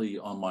deeply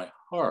on my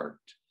heart,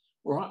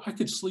 or I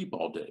could sleep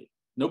all day.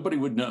 Nobody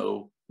would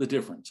know the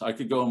difference. I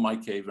could go in my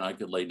cave and I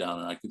could lay down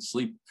and I could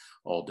sleep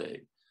all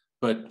day,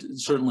 but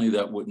certainly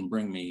that wouldn't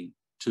bring me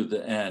to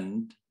the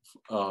end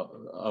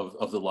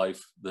of the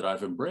life that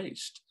I've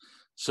embraced.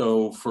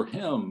 So for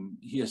him,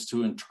 he has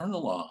to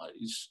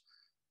internalize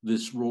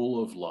this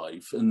role of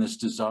life and this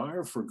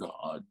desire for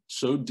God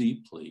so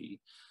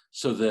deeply,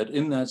 so that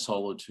in that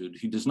solitude,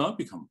 he does not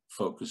become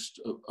focused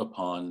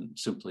upon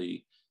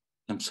simply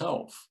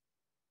himself.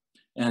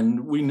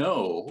 And we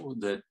know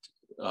that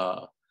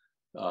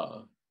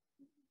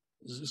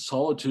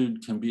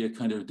solitude can be a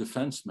kind of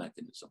defense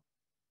mechanism,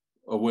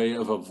 a way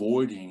of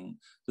avoiding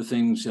the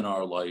things in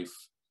our life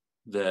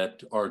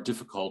that are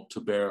difficult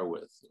to bear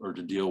with or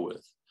to deal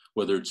with,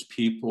 whether it's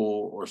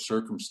people or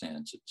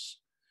circumstances.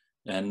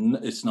 And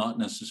it's not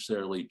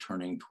necessarily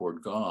turning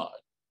toward God.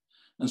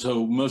 And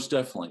so most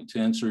definitely, to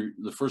answer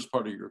the first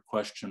part of your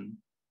question,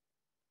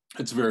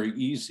 it's very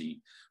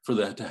easy for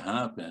that to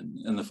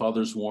happen. And the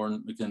fathers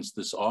warn against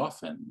this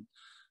often,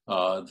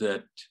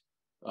 that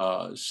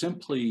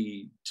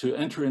simply to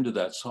enter into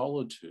that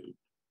solitude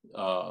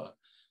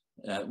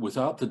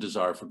without the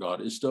desire for God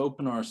is to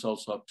open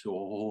ourselves up to a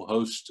whole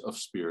host of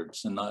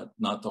spirits and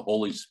not the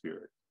Holy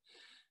Spirit.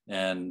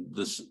 And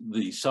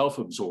the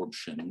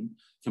self-absorption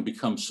can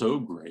become so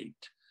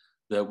great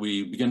that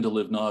we begin to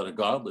live not a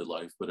godly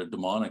life, but a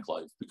demonic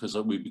life, because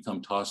we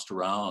become tossed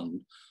around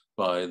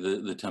by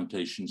the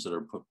temptations that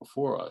are put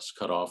before us,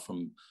 cut off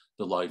from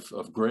the life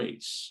of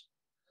grace.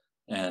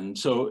 And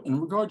so in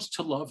regards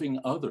to loving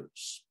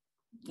others,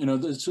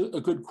 that's a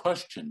good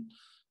question,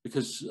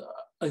 because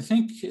I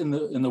think in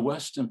the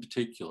West in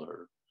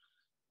particular,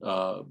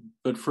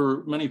 but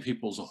for many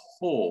people as a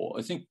whole,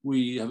 I think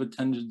we have a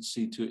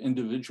tendency to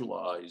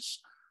individualize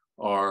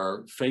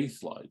our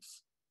faith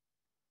life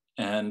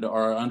and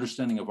our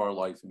understanding of our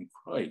life in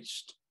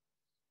Christ.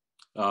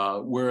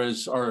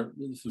 Whereas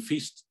the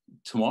feast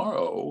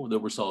tomorrow that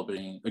we're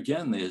celebrating,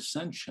 again, the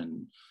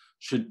Ascension,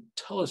 should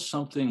tell us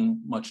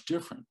something much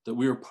different, that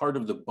we are part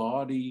of the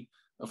body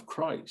of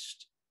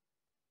Christ.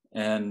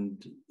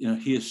 And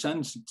he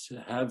ascends to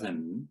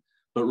heaven,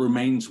 but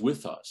remains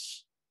with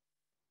us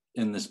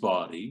in this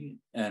body,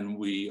 and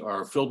we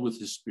are filled with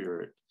his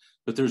Spirit.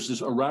 But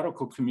there's a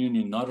radical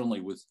communion, not only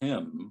with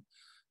him,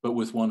 but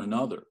with one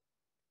another.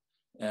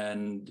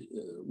 And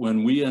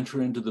when we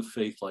enter into the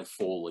faith life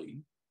fully,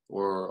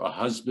 or a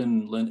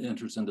husband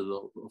enters into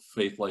the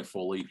faith life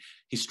fully,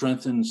 he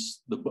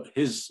strengthens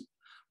his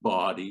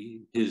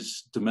body,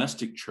 his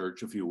domestic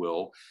church, if you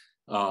will,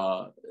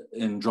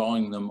 in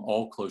drawing them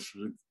all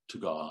closer to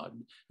God.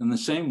 In the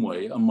same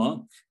way, a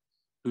monk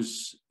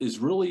is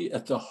really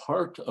at the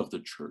heart of the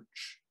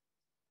church.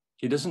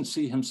 He doesn't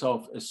see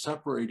himself as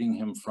separating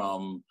him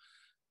from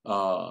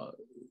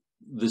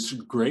this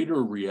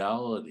greater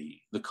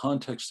reality, the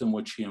context in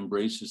which he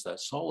embraces that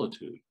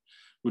solitude,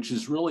 which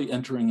is really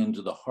entering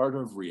into the heart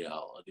of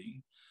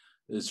reality.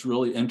 It's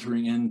really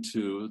entering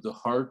into the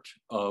heart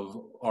of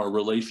our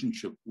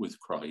relationship with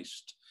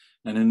Christ.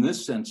 And in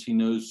this sense, he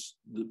knows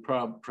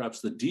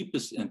perhaps the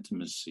deepest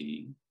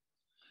intimacy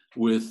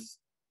with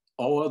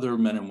all other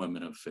men and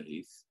women of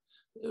faith,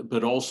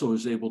 but also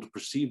is able to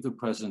perceive the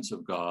presence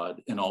of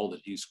God in all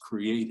that he's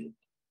created.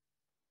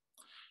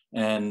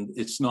 And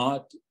it's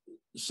not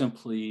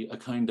simply a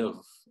kind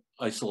of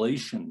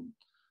isolation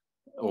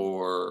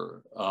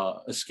or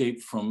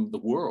escape from the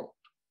world.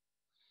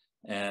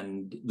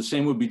 And the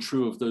same would be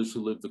true of those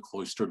who live the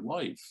cloistered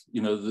life.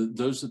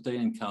 Those that they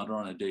encounter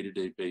on a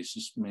day-to-day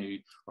basis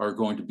are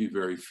going to be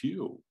very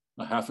few,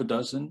 a half a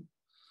dozen,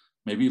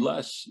 maybe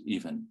less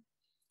even.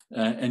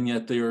 And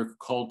yet they are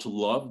called to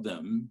love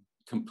them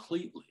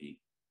completely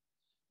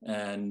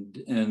And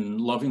in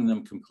loving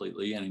them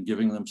completely and in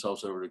giving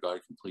themselves over to God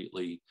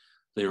completely,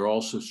 they are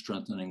also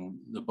strengthening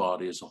the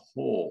body as a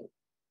whole.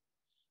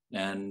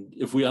 And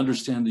if we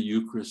understand the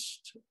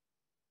Eucharist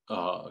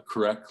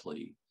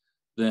correctly,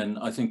 then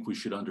I think we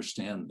should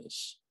understand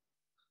this,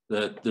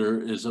 that there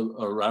is a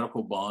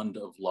radical bond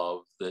of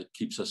love that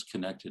keeps us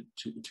connected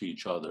to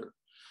each other.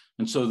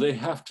 And so they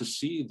have to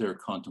see their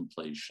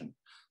contemplation.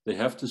 They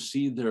have to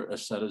see their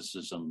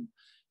asceticism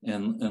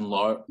in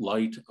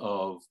light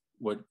of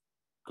what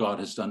God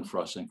has done for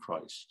us in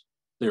Christ.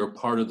 They are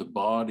part of the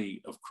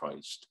body of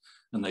Christ,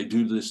 and they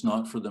do this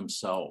not for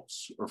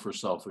themselves or for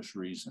selfish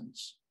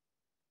reasons.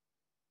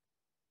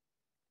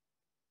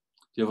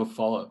 Do you have a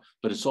follow-up?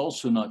 But it's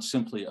also not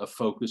simply a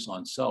focus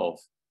on self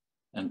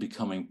and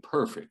becoming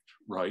perfect,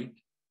 right?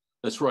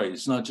 That's right.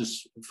 It's not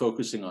just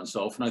focusing on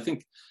self. And I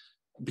think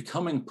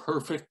becoming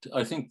perfect,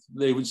 I think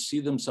they would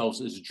see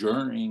themselves as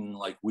journeying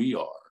like we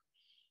are.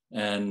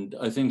 And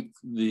I think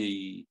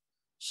the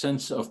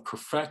sense of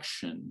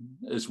perfection,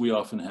 as we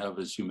often have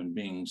as human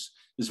beings,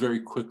 is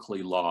very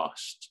quickly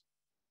lost,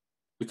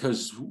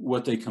 because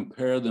what they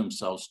compare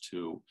themselves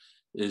to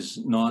is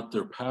not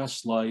their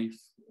past life,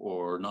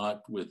 or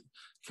not with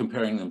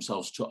comparing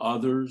themselves to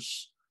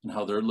others and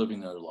how they're living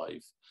their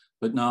life,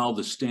 but now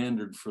the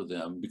standard for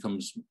them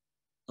becomes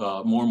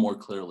more and more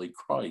clearly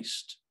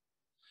Christ.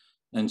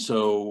 And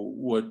so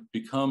what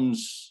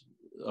becomes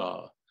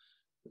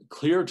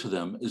clear to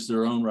them is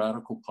their own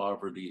radical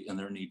poverty and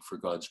their need for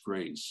God's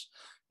grace.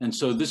 And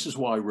so this is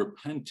why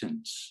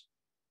repentance,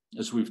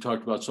 as we've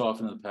talked about so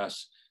often in the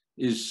past,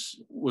 is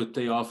what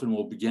they often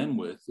will begin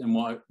with, and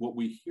what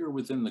we hear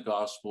within the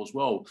gospel as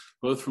well,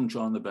 both from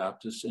John the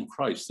Baptist and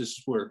Christ. This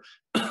is where,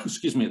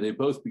 excuse me, they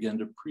both began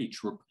to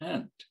preach,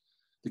 repent,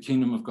 the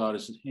kingdom of God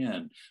is at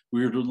hand.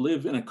 We are to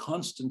live in a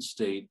constant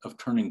state of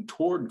turning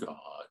toward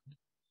God,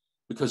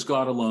 because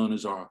God alone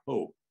is our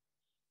hope.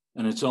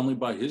 And it's only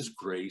by his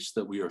grace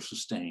that we are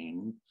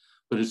sustained,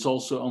 but it's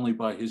also only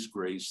by his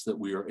grace that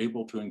we are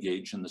able to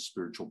engage in the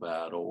spiritual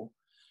battle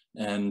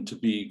and to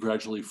be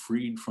gradually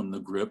freed from the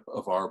grip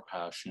of our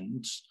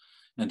passions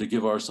and to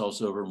give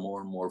ourselves over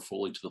more and more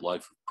fully to the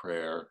life of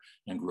prayer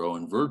and grow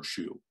in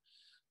virtue.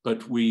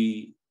 But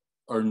we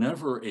are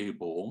never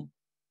able,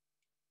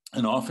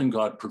 and often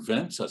God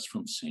prevents us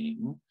from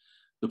seeing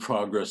the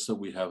progress that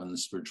we have in the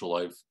spiritual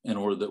life in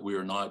order that we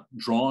are not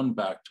drawn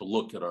back to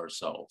look at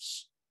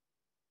ourselves,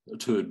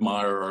 to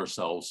admire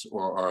ourselves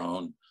or our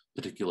own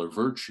particular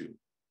virtue.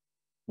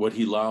 What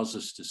he allows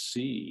us to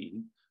see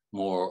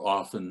more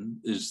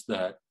often is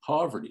that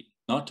poverty,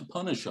 not to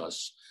punish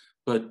us,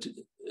 but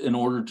in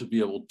order to be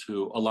able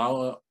to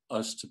allow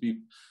us to be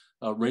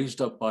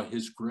raised up by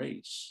his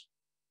grace.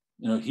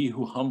 You know, he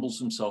who humbles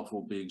himself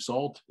will be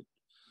exalted.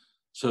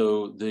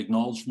 So the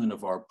acknowledgement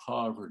of our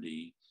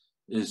poverty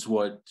is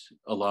what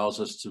allows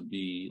us to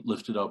be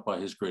lifted up by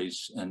his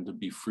grace and to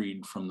be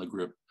freed from the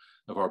grip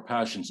of our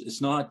passions.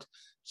 It's not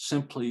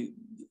simply,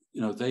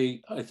 you know,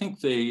 I think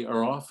they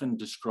are often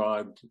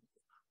described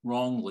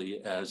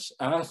wrongly as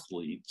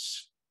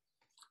athletes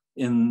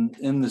in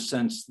the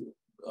sense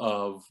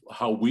of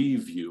how we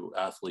view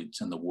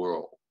athletes in the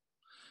world.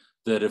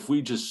 That if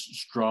we just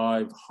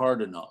strive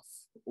hard enough,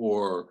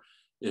 or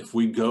if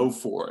we go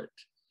for it,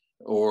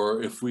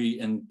 or if we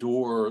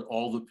endure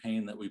all the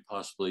pain that we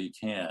possibly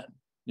can,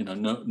 you know,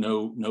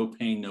 no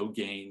pain, no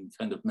gain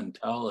kind of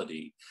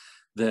mentality,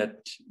 that,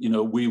 you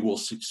know, we will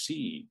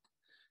succeed.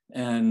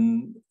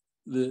 And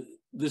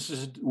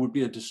this would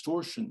be a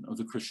distortion of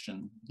the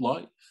Christian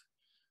life.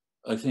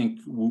 I think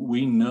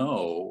we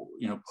know,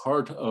 you know,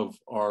 part of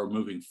our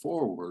moving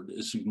forward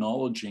is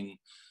acknowledging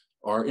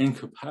our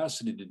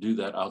incapacity to do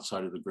that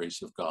outside of the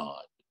grace of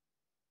God,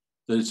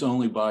 that it's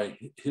only by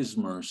his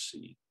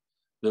mercy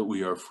that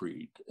we are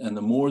freed. And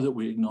the more that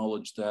we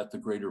acknowledge that, the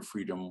greater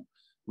freedom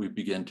we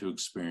begin to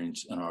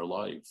experience in our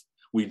life.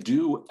 We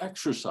do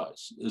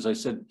exercise. As I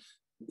said,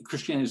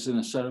 Christianity is an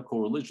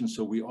ascetical religion,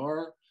 so we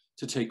are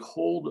to take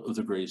hold of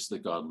the grace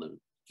that God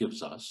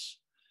gives us.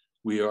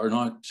 We are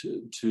not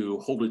to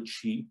hold it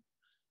cheap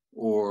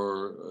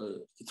or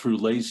through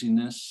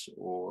laziness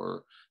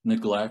or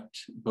neglect,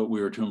 but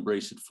we are to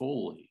embrace it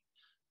fully.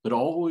 But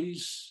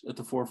always at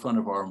the forefront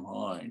of our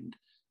mind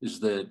is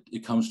that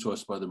it comes to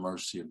us by the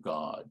mercy of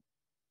God.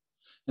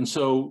 And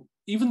so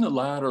even the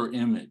latter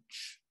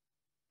image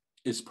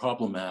is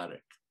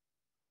problematic,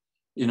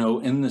 you know,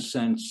 in the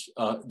sense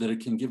that it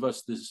can give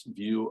us this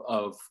view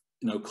of,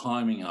 you know,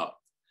 climbing up,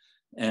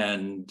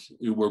 and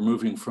we're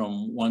moving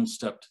from one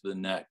step to the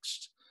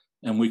next,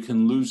 and we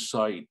can lose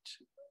sight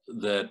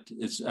that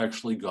it's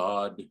actually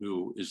God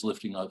who is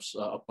lifting us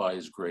up by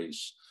his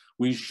grace.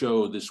 We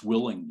show this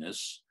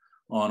willingness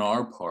on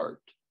our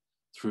part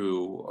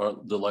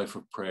through the life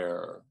of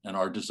prayer and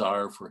our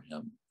desire for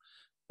him,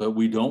 but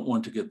we don't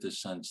want to get this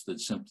sense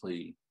that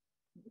simply,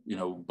 you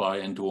know, by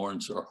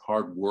endurance or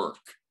hard work,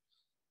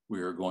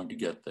 we are going to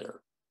get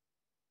there.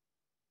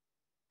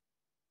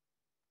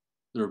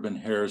 There have been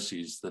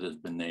heresies that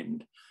have been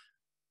named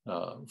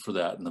for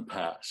that in the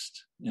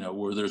past, you know,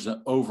 where there's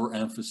an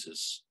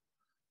overemphasis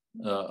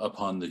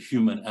upon the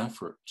human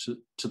effort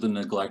to the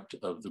neglect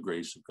of the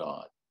grace of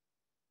God.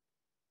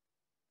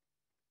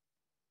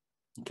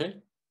 Okay?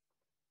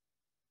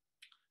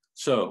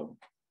 So,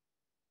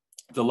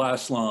 the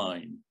last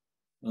line,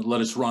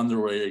 let us run the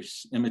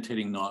race,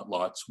 imitating not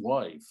Lot's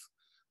wife.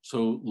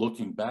 So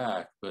looking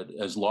back, but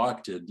as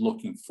Lot did,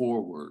 looking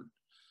forward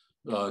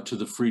to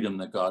the freedom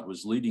that God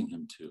was leading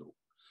him to.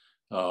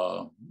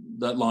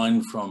 That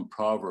line from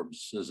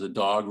Proverbs, as a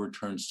dog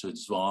returns to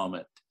its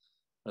vomit,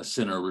 a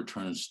sinner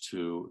returns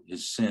to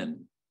his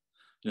sin.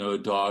 You know, a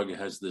dog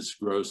has this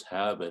gross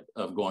habit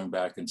of going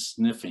back and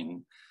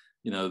sniffing,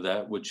 you know,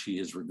 that which he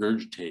has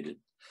regurgitated.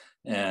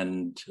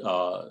 And,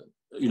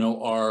 you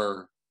know,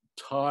 our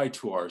tie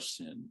to our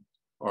sin,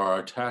 or our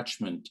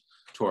attachment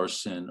to our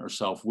sin or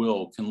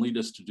self-will can lead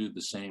us to do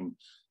the same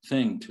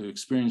thing, to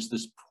experience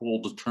this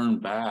pull to turn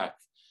back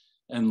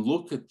and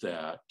look at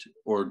that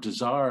or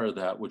desire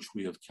that which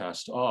we have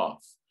cast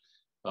off.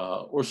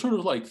 Or sort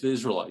of like the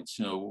Israelites,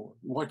 you know,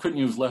 why couldn't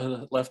you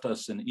have left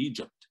us in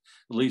Egypt?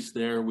 At least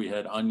there we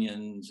had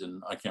onions,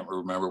 and I can't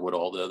remember what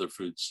all the other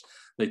fruits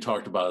they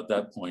talked about at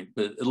that point,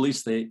 but at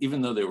least they,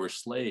 even though they were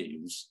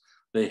slaves,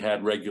 they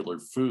had regular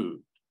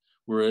food.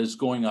 Whereas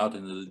going out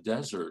into the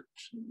desert,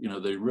 you know,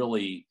 they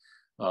really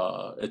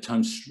at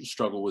times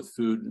struggle with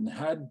food and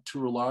had to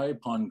rely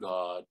upon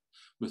God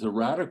with a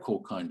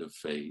radical kind of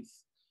faith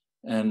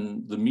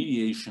and the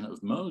mediation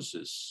of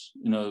Moses,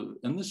 you know,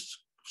 and this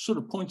sort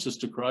of points us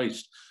to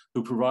Christ,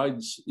 who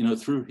provides, you know,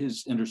 through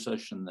his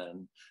intercession,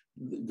 then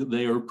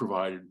they are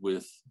provided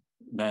with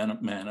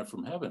manna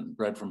from heaven,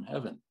 bread from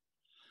heaven,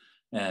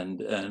 and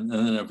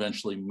then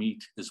eventually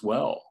meat as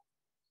well.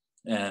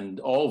 And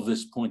all of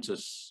this points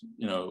us,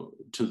 you know,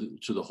 to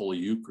the Holy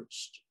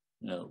Eucharist.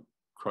 You know,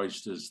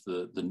 Christ is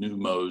the new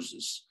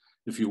Moses,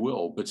 if you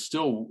will, but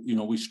still, you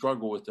know, we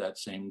struggle with that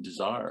same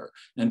desire.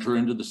 Enter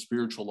into the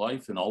spiritual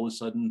life, and all of a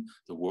sudden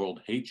the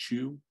world hates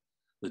you,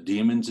 the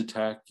demons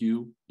attack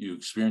you, you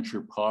experience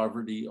your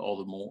poverty all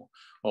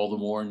the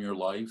more in your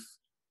life.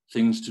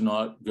 Things do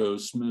not go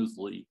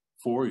smoothly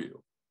for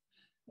you.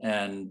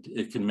 And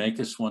it can make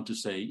us want to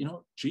say, you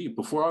know, gee,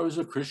 before I was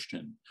a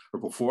Christian or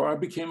before I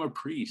became a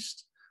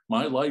priest,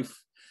 my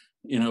life,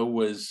 you know,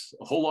 was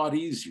a whole lot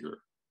easier.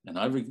 And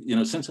I've, you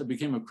know, since I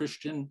became a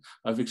Christian,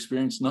 I've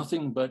experienced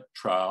nothing but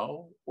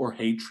trial or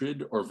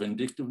hatred or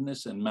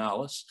vindictiveness and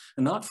malice,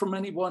 and not from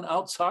anyone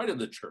outside of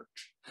the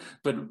church,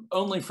 but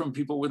only from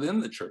people within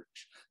the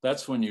church.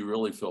 That's when you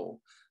really feel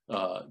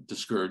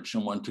discouraged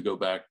and want to go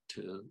back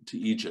to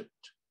Egypt.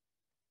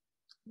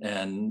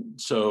 And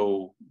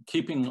so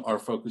keeping our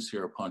focus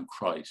here upon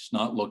Christ,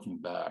 not looking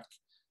back,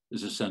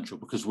 is essential,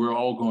 because we're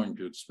all going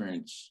to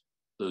experience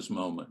those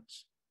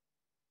moments.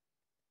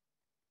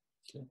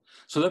 Okay.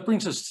 So that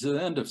brings us to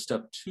the end of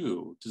step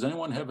 2. Does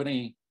anyone have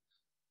any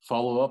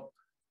follow-up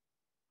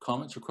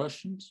comments or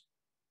questions?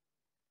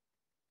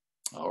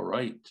 All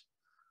right,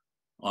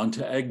 on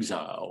to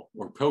exile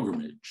or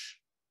pilgrimage.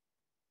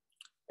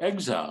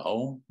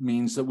 Exile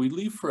means that we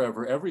leave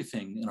forever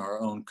everything in our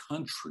own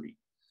country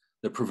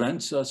that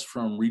prevents us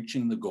from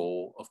reaching the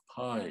goal of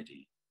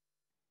piety.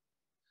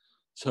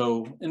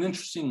 So an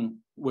interesting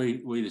way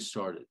to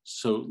start it.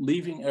 So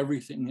leaving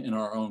everything in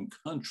our own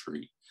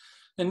country.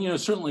 And, you know,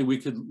 certainly we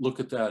could look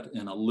at that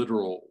in a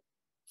literal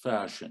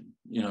fashion,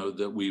 you know,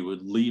 that we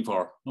would leave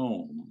our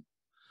home,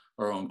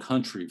 our own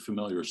country,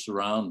 familiar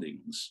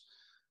surroundings.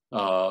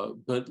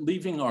 But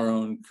leaving our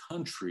own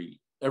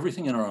country,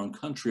 everything in our own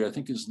country, I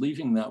think is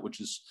leaving that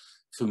which is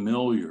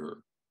familiar,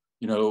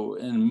 you know,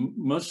 and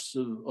most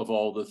of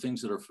all the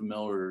things that are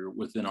familiar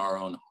within our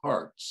own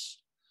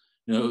hearts,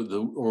 you know,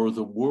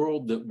 the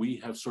world that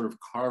we have sort of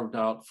carved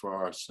out for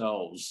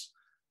ourselves,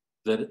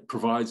 that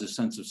provides a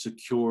sense of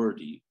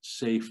security,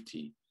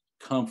 safety,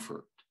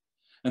 comfort.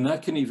 And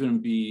that can even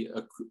be,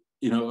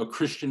 a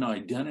Christian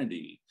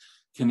identity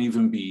can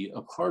even be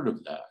a part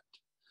of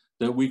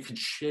that we could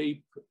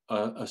shape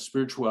a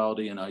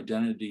spirituality and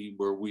identity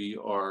where we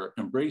are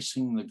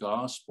embracing the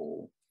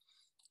gospel,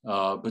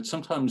 but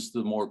sometimes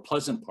the more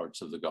pleasant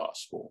parts of the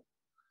gospel.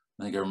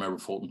 I think I remember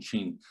Fulton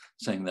Sheen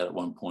saying that at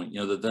one point, you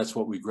know, that's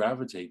what we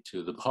gravitate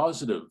to, the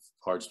positive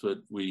parts, but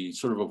we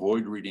sort of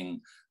avoid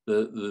reading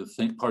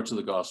the parts of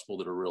the gospel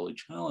that are really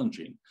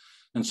challenging.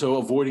 And so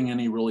avoiding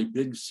any really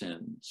big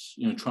sins,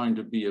 you know, trying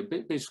to be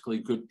basically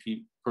a good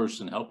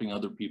person, helping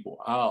other people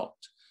out,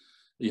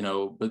 you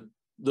know, but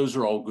those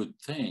are all good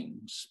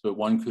things, but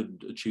one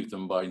could achieve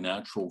them by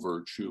natural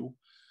virtue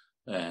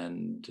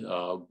and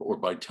or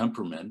by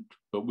temperament,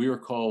 but we are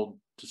called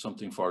to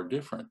something far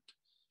different.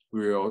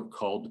 We are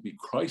called to be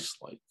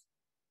Christ-like,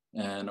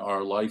 and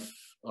our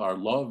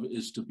love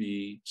is to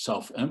be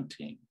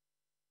self-emptying,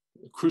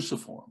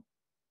 cruciform.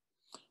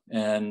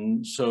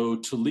 And so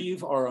to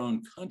leave our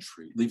own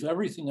country, leave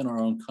everything in our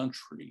own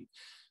country,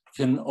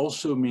 can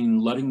also mean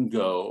letting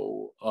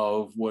go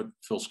of what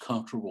feels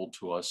comfortable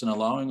to us and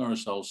allowing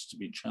ourselves to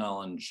be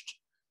challenged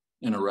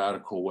in a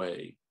radical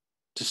way,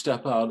 to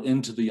step out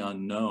into the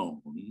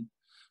unknown,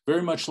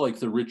 very much like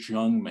the rich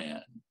young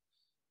man.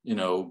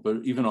 but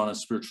even on a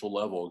spiritual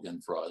level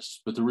again for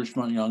us. But the rich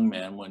young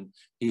man, when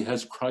he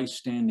has Christ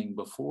standing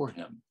before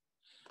him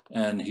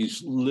and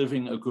he's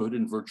living a good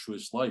and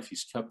virtuous life,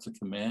 he's kept the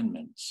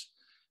commandments.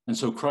 And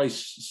so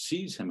Christ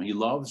sees him, he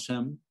loves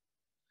him,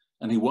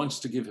 and he wants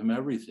to give him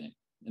everything.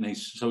 And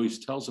so he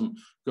tells him,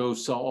 go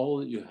sell all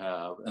that you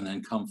have and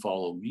then come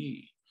follow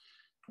me.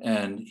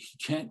 And he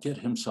can't get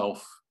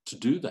himself to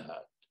do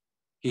that.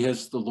 He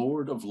has the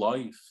Lord of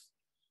life.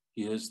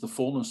 He has the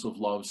fullness of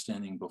love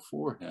standing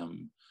before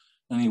him.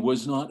 And he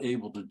was not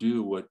able to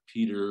do what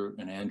Peter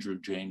and Andrew,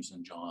 James,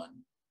 and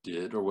John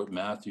did, or what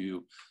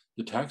Matthew,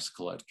 the tax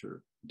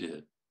collector,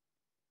 did.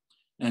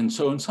 And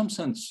so in some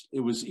sense,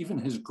 it was even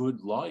his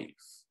good life,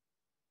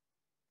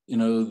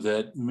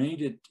 that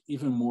made it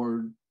even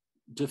more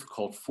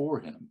difficult for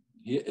him.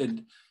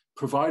 It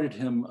provided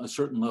him a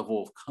certain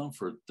level of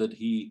comfort that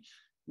he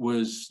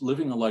was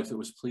living a life that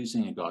was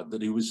pleasing to God,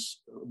 that he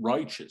was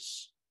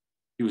righteous.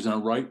 He was in a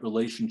right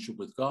relationship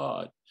with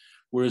God.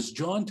 Whereas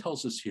John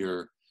tells us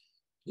here,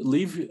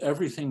 leave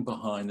everything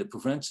behind that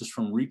prevents us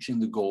from reaching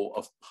the goal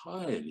of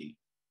piety.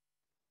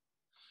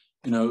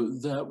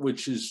 That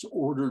which is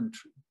ordered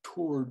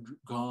toward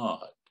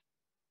God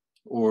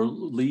or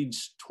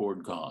leads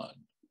toward God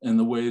in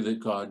the way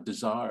that God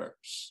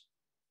desires.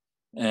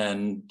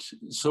 And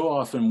so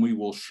often we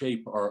will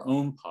shape our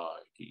own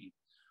piety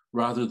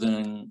rather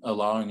than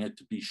allowing it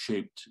to be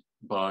shaped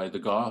by the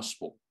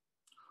gospel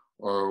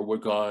or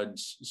what God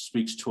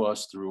speaks to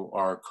us through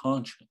our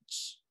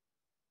conscience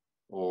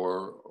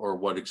or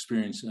what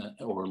experience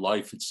or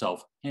life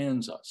itself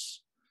hands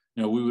us.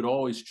 We would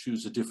always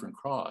choose a different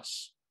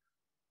cross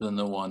than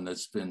the one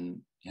that's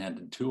been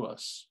handed to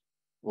us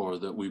or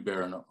that we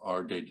bear in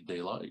our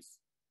day-to-day life.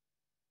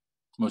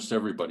 Most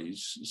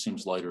everybody's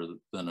seems lighter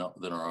than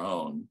our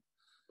own,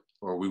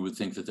 or we would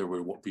think that there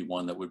would be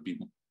one that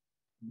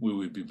we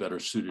would be better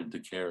suited to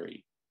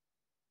carry.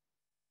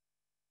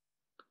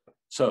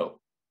 So,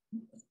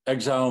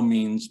 exile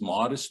means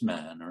modest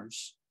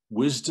manners,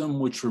 wisdom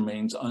which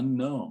remains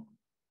unknown,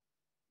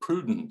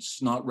 prudence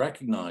not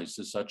recognized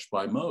as such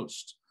by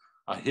most,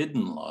 a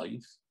hidden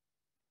life,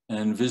 an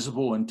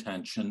invisible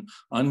intention,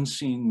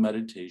 unseen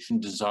meditation,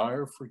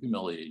 desire for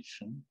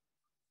humiliation,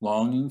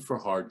 longing for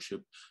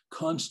hardship,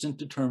 constant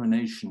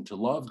determination to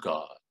love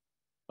God,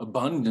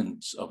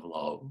 abundance of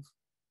love,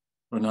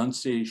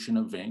 renunciation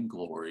of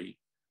vainglory,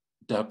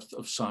 depth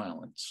of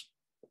silence.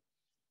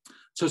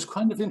 So it's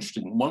kind of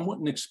interesting. One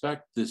wouldn't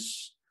expect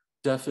this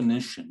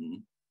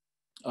definition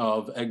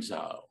of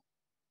exile.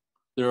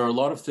 There are a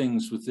lot of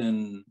things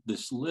within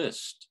this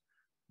list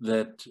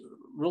that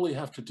really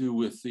have to do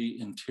with the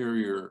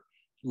interior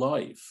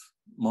life,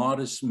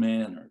 modest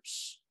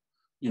manners,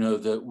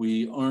 that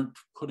we aren't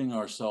putting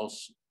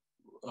ourselves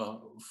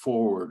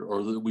forward,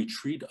 or that we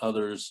treat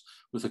others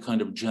with a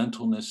kind of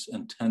gentleness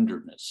and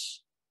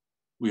tenderness.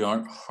 We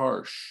aren't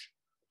harsh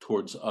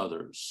towards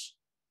others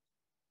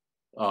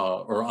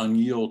or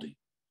unyielding.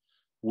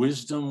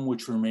 Wisdom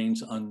which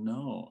remains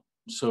unknown.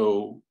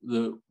 So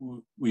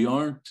we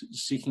aren't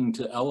seeking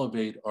to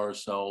elevate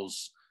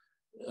ourselves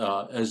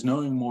as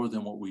knowing more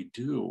than what we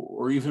do,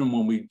 or even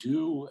when we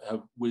do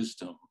have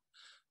wisdom,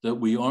 that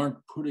we aren't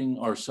putting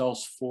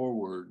ourselves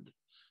forward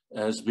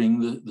as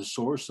being the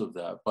source of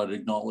that, but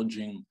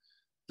acknowledging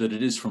that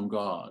it is from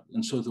God.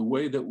 And so the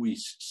way that we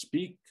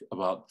speak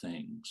about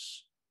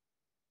things,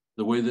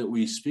 the way that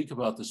we speak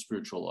about the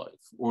spiritual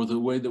life, or the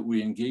way that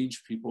we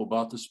engage people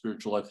about the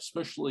spiritual life,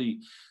 especially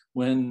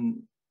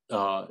when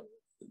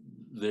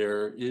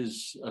there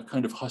is a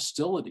kind of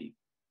hostility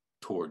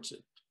towards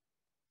it,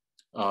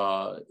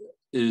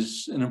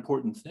 is an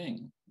important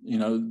thing,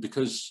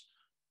 because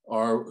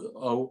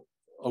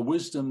a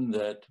wisdom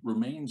that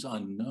remains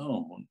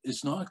unknown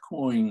is not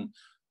going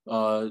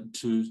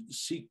to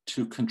seek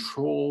to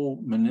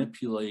control,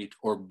 manipulate,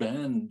 or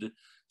bend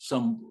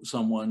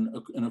someone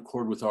in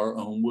accord with our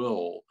own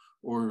will,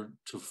 or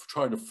to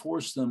try to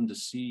force them to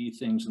see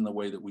things in the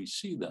way that we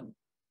see them,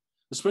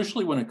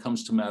 especially when it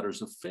comes to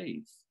matters of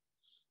faith.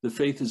 The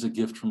faith is a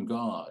gift from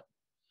God.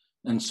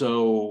 And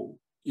so,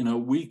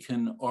 we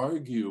can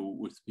argue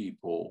with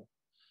people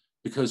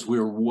because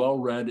we're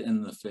well-read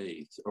in the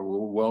faith, or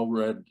we're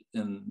well-read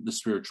in the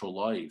spiritual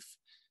life,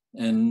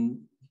 and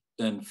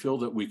feel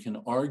that we can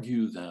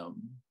argue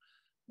them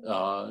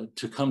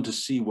to come to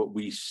see what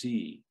we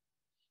see.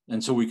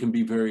 And so we can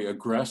be very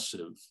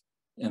aggressive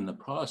in the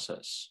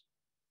process.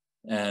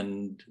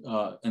 And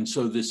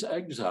so this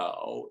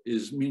exile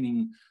is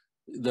meaning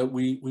that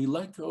we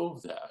let go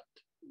of that,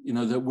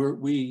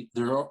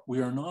 that we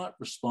are not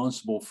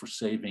responsible for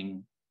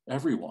saving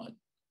everyone.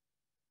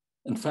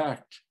 In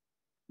fact,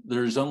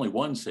 there's only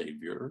one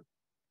Savior,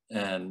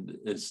 and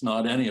it's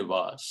not any of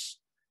us.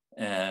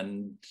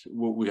 And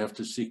what we have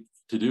to seek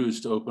to do is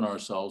to open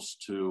ourselves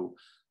to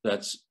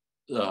that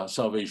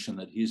salvation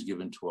that He's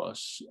given to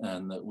us,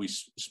 and that we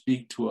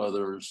speak to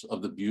others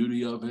of the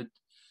beauty of it,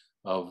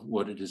 of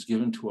what it has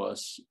given to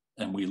us,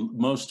 and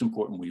most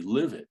important, we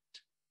live it.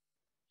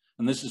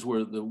 And this is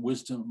where the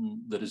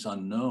wisdom that is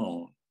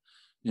unknown,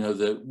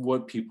 that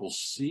what people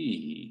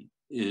see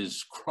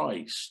is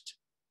Christ,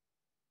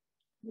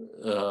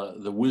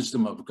 the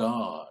wisdom of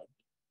God,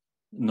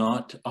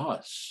 not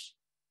us.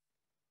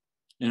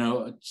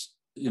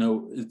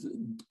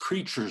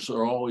 Preachers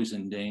are always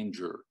in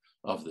danger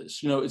of this.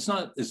 It's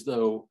not as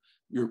though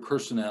your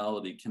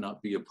personality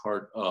cannot be a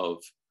part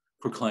of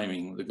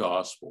proclaiming the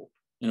gospel,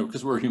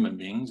 because we're human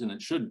beings and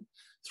it should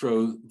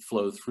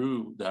flow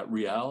through that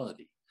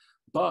reality.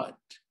 But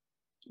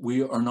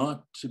we are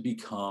not to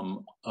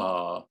become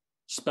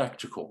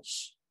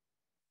spectacles.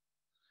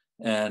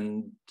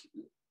 And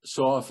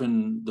so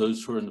often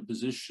those who are in the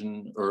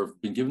position or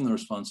have been given the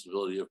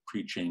responsibility of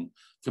preaching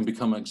can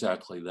become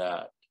exactly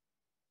that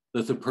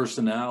the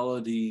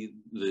personality,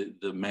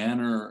 the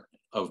manner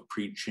of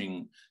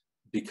preaching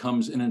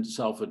becomes in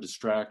itself a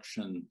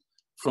distraction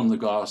from the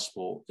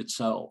gospel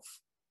itself.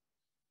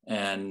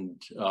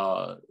 And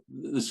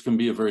this can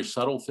be a very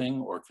subtle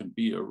thing or can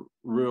be a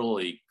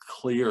really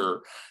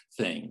clear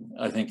thing,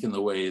 I think, in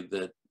the way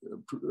that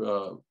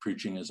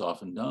preaching is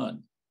often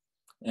done.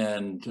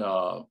 And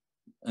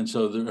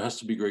so there has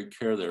to be great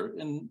care there.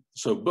 And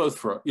so both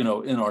for, in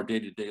our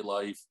day-to-day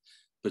life,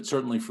 but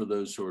certainly for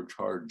those who are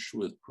charged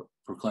with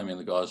proclaiming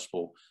the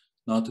gospel,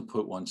 not to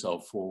put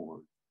oneself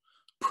forward.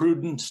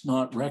 Prudence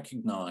not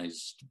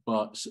recognized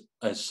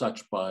as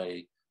such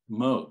by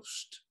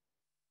most.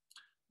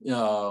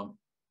 The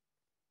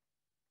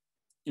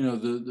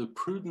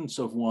prudence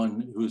of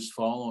one who is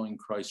following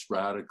Christ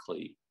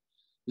radically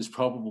is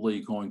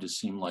probably going to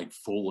seem like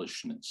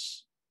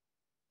foolishness,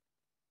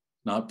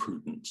 not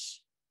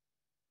prudence.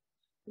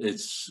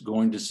 It's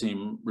going to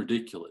seem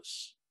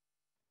ridiculous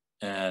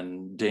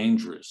and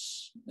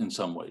dangerous in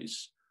some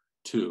ways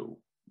too.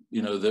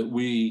 That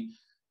we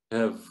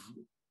have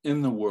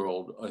in the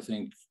world, I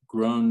think,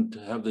 grown to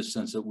have this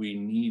sense that we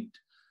need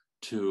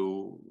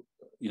to,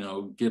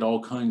 get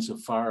all kinds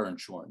of fire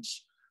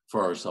insurance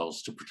for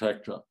ourselves to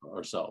protect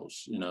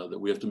ourselves, that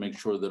we have to make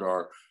sure that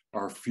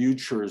our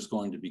future is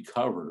going to be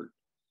covered.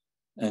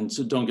 And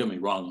so don't get me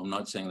wrong, I'm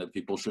not saying that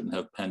people shouldn't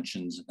have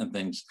pensions and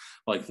things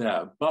like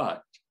that,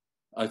 but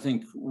I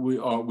think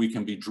we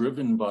can be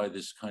driven by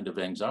this kind of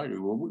anxiety.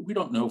 Well, we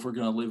don't know if we're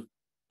going to live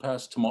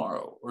past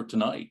tomorrow or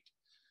tonight.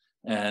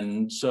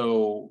 And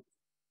so,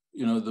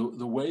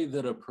 the way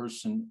that a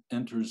person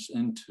enters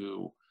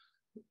into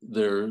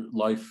their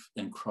life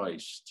in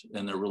Christ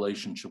and their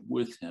relationship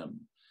with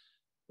him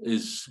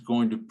is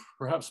going to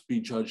perhaps be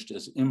judged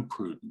as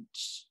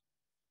imprudence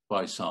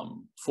by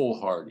some,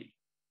 foolhardy.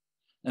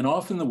 And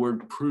often the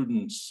word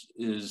prudence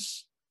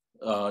is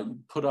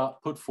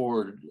put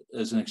forward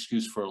as an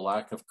excuse for a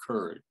lack of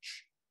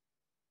courage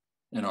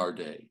in our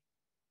day.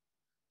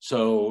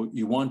 So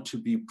you want to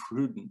be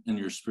prudent in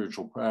your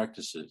spiritual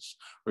practices,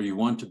 or you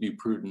want to be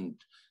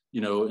prudent,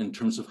 in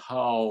terms of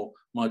how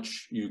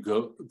much you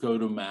go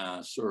to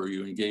Mass or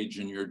you engage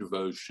in your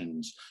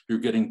devotions. You're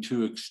getting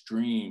too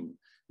extreme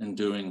in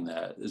doing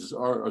that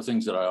are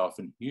things that I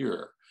often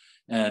hear.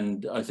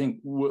 And I think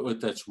what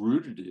that's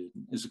rooted in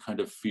is a kind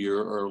of fear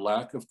or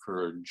lack of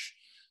courage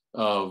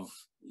of,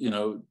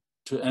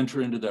 to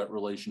enter into that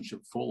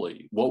relationship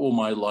fully. What will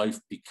my life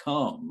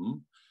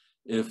become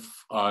if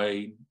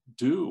I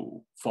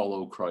do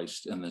follow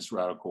Christ in this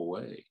radical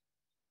way?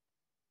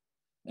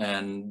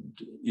 And,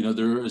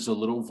 there is a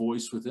little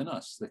voice within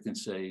us that can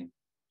say,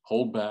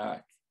 hold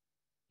back.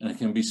 And it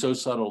can be so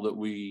subtle that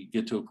we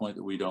get to a point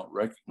that we don't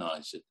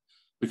recognize it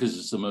because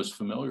it's the most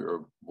familiar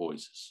of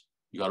voices.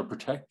 You got to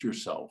protect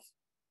yourself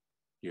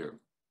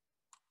here.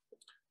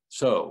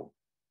 So,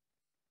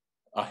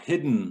 a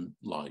hidden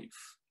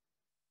life.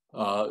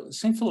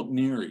 St. Philip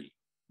Neri,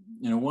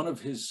 one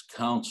of his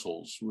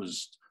counsels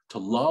was to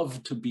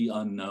love to be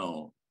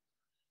unknown.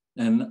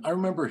 And I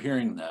remember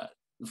hearing that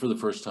for the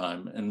first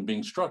time and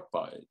being struck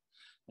by it.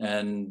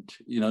 And,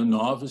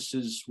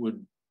 novices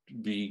would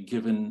be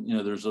given,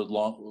 there's a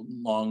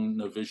long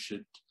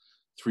novitiate,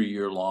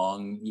 3-year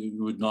long.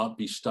 You would not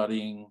be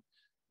studying,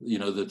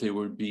 that they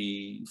would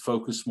be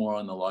focused more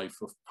on the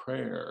life of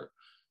prayer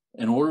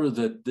in order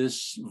that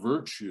this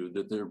virtue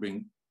that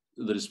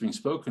is being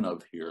spoken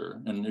of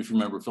here. And if you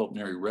remember, Philip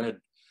Neri read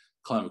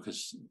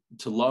Climacus,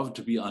 to love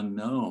to be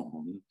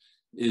unknown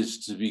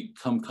is to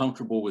become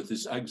comfortable with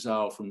this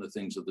exile from the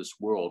things of this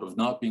world, of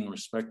not being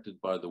respected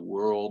by the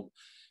world,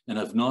 and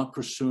of not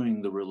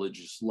pursuing the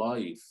religious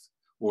life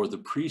or the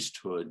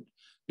priesthood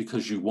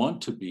because you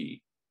want to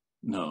be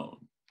known.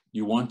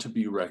 You want to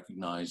be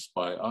recognized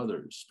by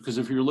others. Because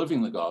if you're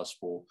living the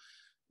gospel,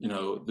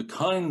 the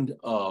kind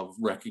of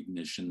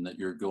recognition that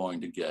you're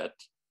going to get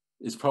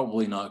is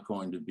probably not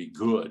going to be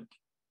good.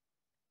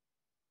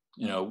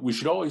 We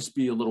should always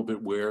be a little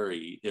bit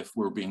wary if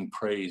we're being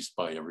praised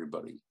by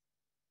everybody.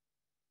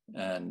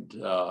 And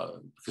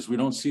because we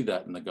don't see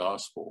that in the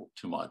gospel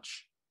too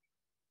much.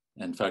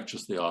 In fact,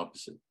 just the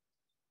opposite.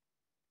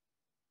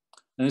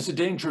 And it's a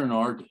danger in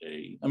our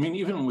day. I mean,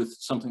 even with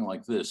something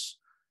like this,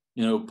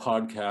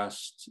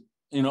 podcast,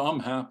 I'm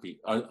happy.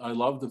 I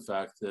love the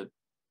fact that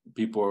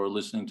people are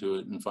listening to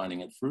it and finding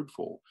it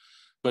fruitful.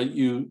 But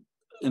in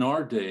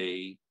our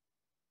day,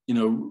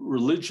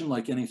 religion,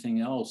 like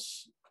anything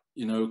else,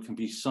 can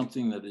be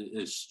something that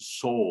is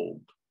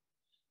sold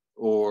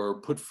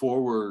or put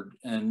forward,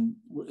 and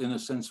in a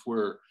sense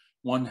where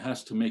one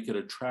has to make it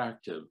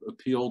attractive,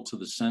 appeal to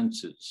the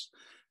senses.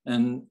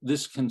 And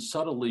this can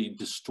subtly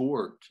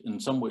distort, in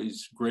some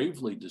ways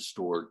gravely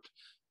distort,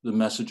 the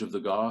message of the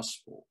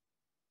gospel.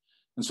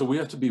 And so we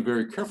have to be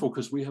very careful,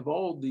 because we have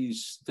all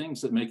these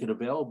things that make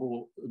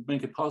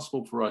it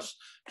possible for us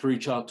to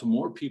reach out to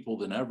more people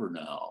than ever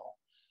now.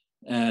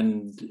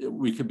 And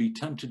we could be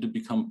tempted to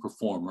become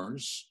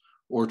performers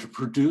or to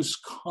produce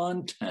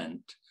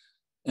content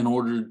in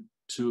order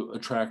to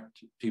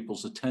attract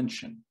people's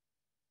attention.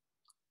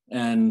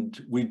 And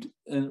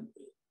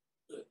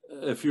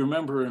if you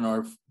remember in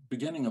our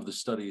beginning of the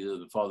study of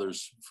the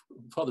fathers,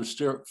 Father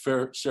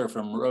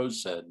Seraphim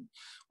Rose said,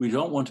 we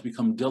don't want to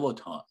become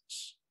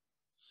dilettantes.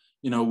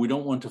 We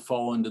don't want to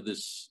fall into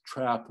this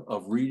trap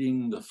of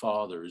reading the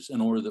fathers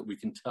in order that we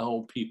can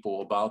tell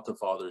people about the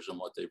fathers and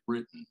what they've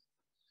written,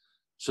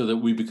 so that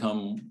we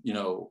become,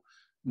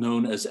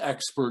 known as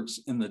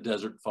experts in the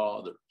desert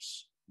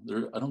fathers.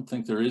 I don't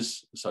think there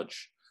is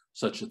such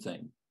a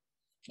thing.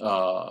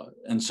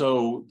 And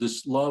so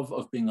this love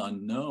of being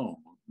unknown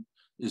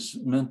is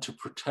meant to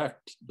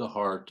protect the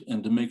heart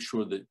and to make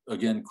sure that,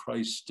 again,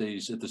 Christ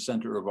stays at the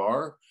center of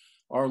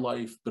our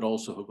life, but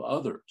also of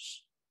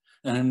others.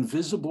 An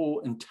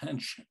invisible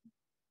intention.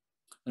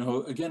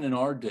 Again, in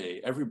our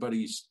day,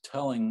 everybody's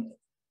telling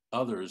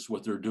others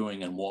what they're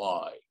doing and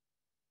why.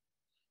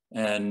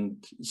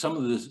 And some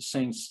of the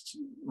saints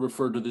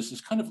refer to this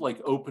as kind of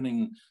like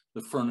opening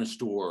the furnace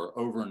door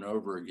over and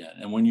over again.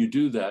 And when you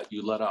do that,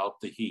 you let out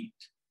the heat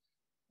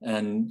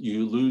and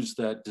you lose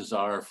that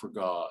desire for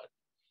God.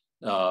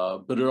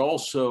 But it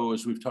also,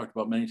 as we've talked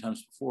about many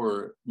times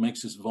before,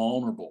 makes us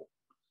vulnerable,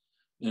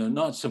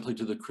 not simply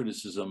to the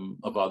criticism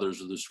of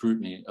others or the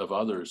scrutiny of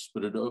others,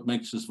 but it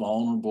makes us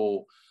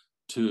vulnerable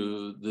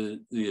to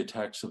the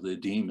attacks of the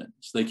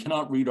demons. They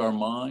cannot read our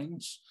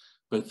minds,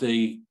 but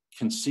they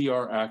can see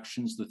our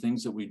actions, the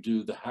things that we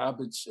do, the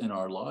habits in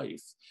our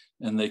life,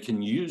 and they can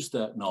use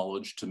that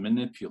knowledge to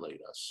manipulate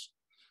us.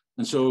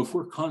 And so if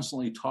we're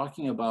constantly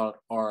talking about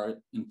our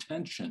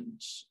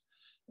intentions,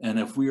 and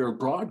if we are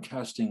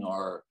broadcasting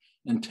our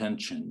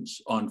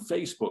intentions on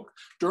Facebook,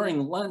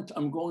 during Lent,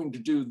 I'm going to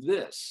do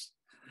this,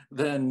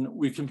 then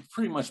we can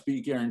pretty much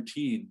be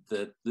guaranteed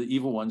that the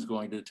evil one's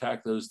going to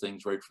attack those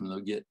things right from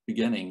the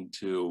beginning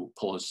to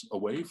pull us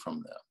away from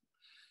them.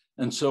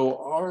 And so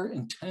our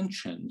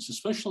intentions,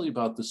 especially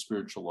about the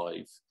spiritual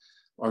life,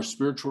 our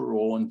spiritual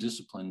role and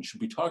discipline, should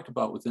be talked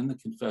about within the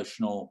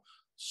confessional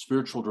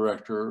spiritual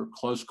director,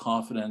 close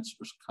confidence,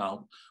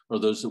 or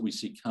those that we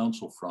seek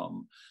counsel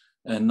from,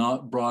 and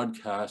not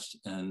broadcast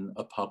in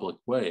a public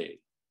way.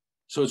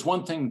 So it's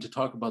one thing to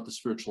talk about the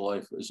spiritual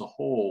life as a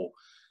whole,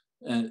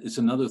 and it's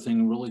another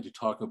thing really to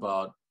talk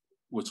about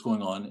what's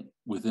going on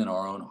within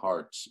our own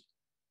hearts,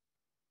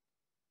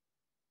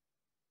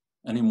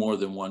 any more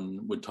than one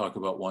would talk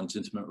about one's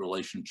intimate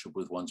relationship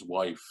with one's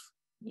wife,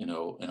 in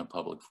a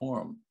public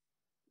forum.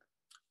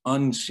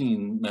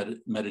 Unseen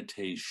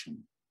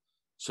meditation.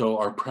 So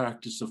our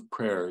practice of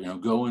prayer,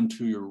 go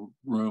into your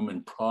room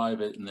in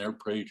private and there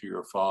pray to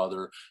your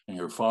Father, and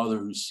your Father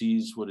who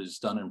sees what is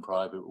done in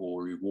private will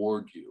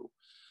reward you.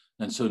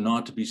 And so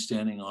not to be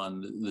standing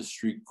on the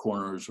street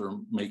corners or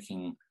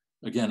making,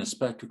 again, a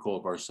spectacle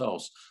of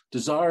ourselves.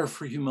 Desire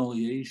for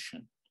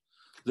humiliation,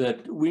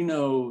 that we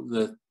know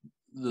that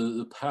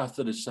the path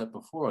that is set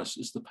before us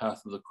is the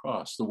path of the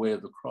cross, the way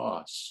of the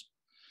cross.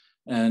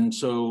 And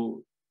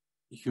so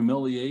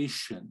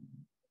humiliation,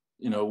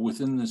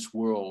 within this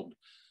world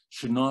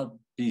should not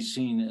be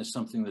seen as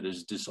something that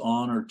is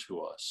dishonor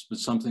to us, but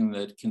something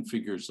that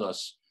configures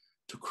us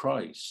to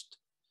Christ.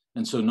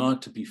 And so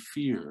not to be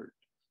feared.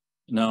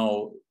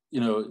 Now,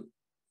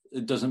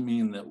 it doesn't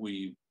mean that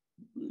we,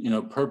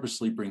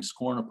 purposely bring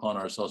scorn upon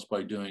ourselves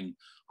by doing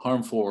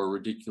harmful or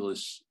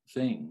ridiculous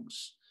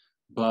things,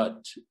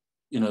 but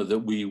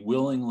that we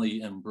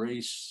willingly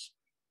embrace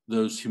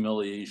those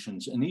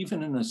humiliations and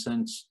even in a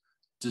sense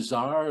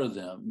desire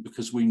them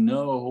because we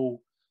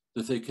know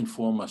that they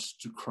conform us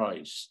to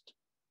Christ.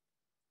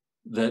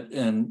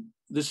 And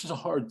this is a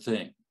hard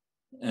thing.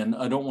 And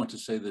I don't want to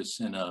say this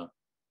in a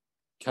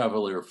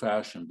cavalier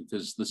fashion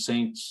because the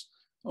saints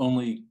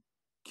only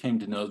came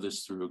to know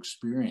this through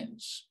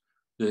experience,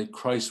 that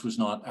Christ was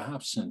not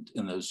absent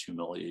in those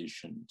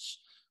humiliations.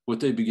 What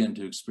they began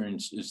to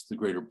experience is the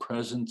greater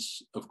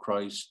presence of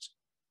Christ.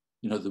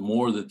 The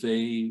more that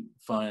they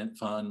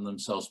found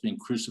themselves being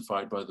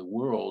crucified by the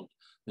world,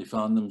 they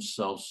found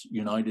themselves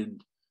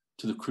united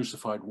to the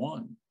crucified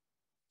one.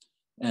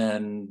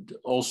 And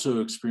also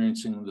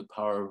experiencing the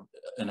power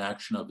and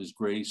action of his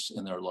grace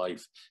in their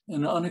life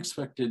in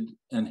unexpected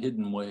and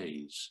hidden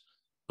ways,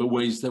 but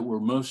ways that were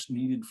most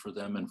needed for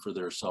them and for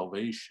their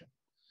salvation.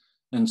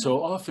 And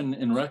so often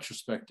in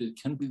retrospect, it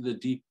can be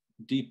the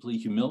deeply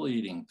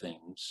humiliating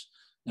things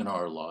in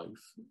our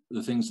life,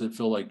 the things that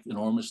feel like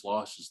enormous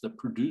losses that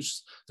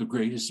produce the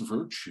greatest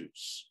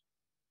virtues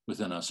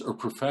within us or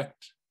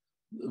perfect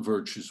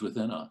virtues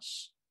within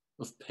us,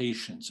 of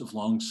patience, of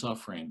long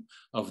suffering,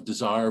 of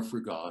desire for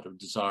God, of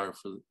desire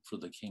for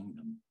the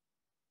kingdom.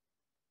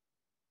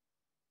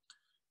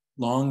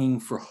 Longing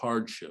for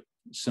hardship,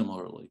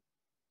 similarly,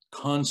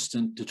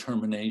 constant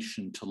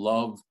determination to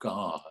love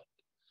God.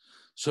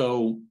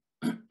 So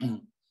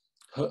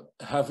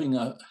having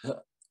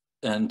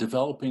and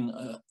developing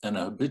an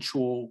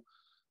habitual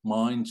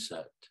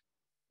mindset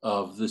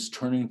of this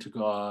turning to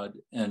God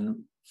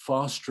and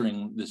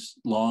fostering this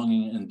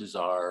longing and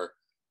desire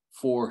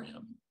for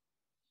him.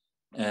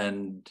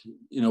 And,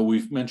 you know,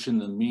 we've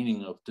mentioned the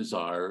meaning of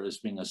desire as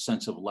being a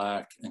sense of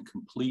lack and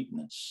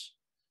completeness.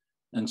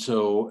 And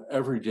so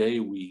every day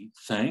we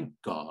thank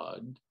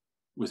God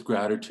with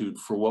gratitude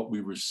for what we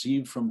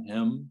received from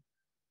him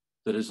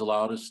that has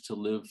allowed us to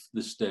live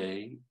this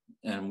day.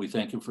 And we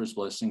thank him for his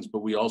blessings,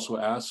 but we also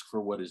ask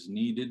for what is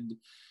needed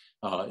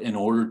in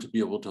order to be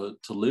able to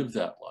live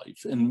that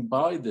life. And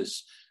by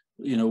this,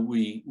 you know,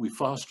 we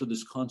foster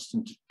this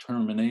constant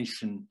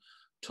determination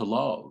to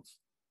love.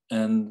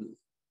 And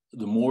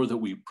the more that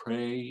we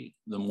pray,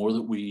 the more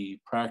that we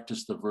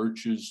practice the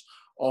virtues,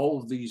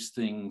 all of these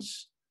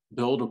things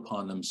build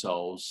upon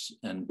themselves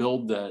and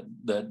build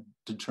that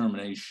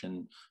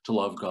determination to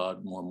love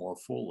God more and more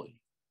fully.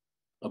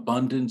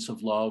 Abundance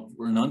of love,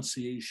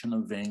 renunciation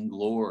of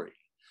vainglory.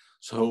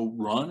 So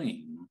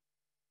running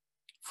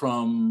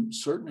from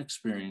certain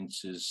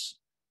experiences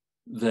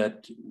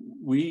that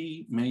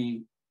we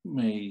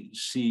may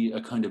see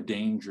a kind of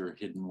danger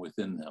hidden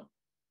within them.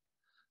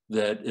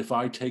 That if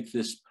I take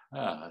this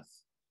path,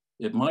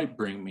 it might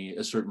bring me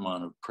a certain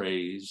amount of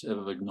praise,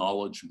 of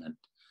acknowledgement,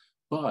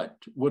 but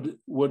what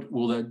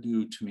will that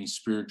do to me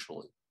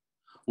spiritually?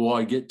 Will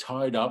I get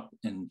tied up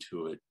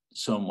into it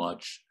so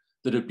much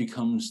that it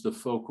becomes the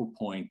focal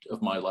point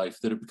of my life,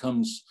 that it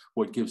becomes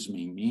what gives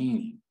me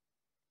meaning?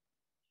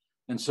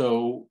 And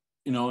so,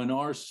 you know, in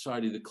our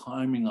society, the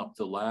climbing up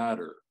the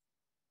ladder,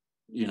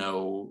 you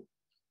know,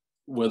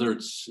 whether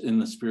it's in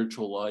the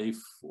spiritual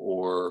life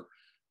or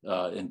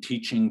in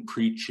teaching,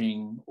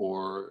 preaching,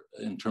 or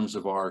in terms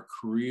of our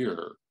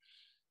career,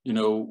 you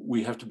know,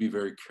 we have to be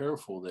very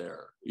careful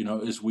there. You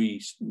know, as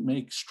we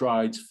make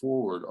strides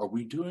forward, are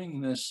we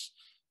doing this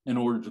in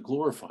order to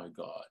glorify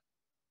God?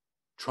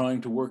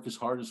 Trying to work as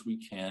hard as we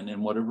can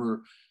in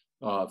whatever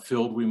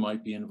field we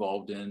might be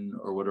involved in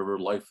or whatever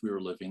life we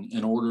are living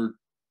in order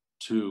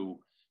to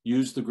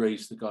use the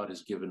grace that God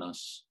has given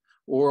us?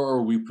 Or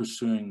are we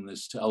pursuing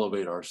this to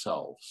elevate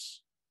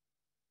ourselves?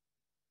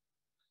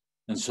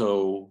 And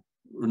so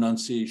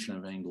renunciation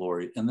of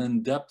vainglory, and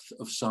then depth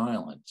of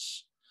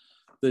silence.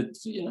 That,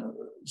 you know,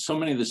 so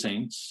many of the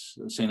saints,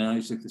 St.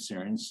 Isaac the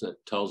Syrian, that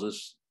tells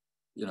us,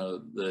 you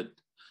know, that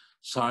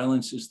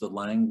silence is the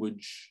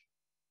language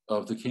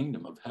of the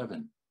kingdom of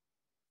heaven.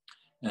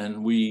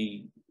 And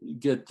we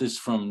get this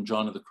from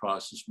John of the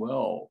Cross as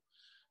well,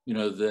 you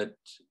know, that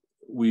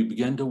we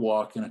begin to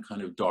walk in a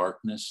kind of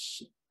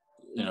darkness,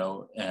 you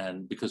know,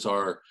 and because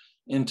our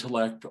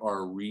intellect,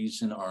 our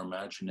reason, our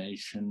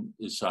imagination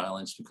is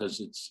silenced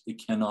because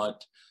it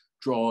cannot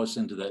draw us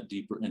into that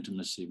deeper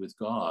intimacy with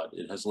God.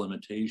 It has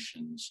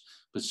limitations,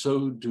 but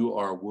so do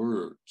our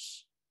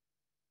words.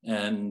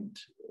 And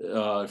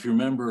if you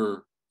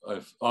remember,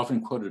 I've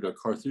often quoted a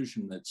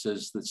Carthusian that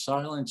says that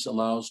silence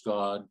allows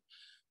God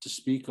to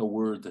speak a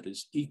word that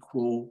is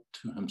equal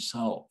to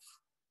himself.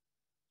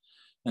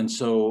 And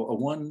so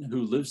one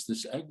who lives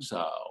this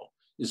exile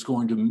is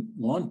going to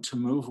want to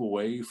move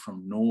away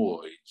from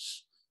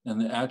noise and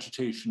the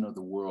agitation of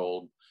the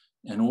world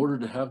in order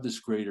to have this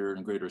greater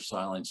and greater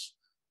silence,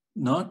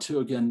 not to,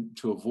 again,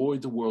 to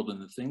avoid the world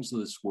and the things of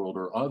this world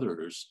or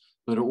others,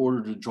 but in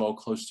order to draw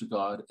close to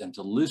God and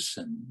to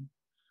listen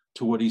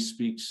to what he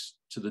speaks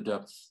to the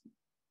depth,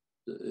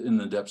 in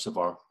the depths of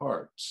our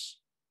hearts.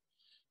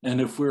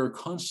 And if we're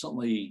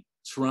constantly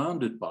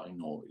surrounded by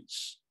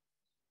noise,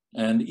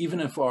 and even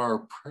if our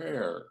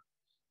prayer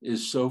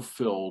is so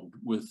filled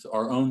with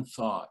our own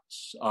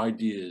thoughts,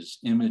 ideas,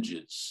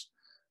 images,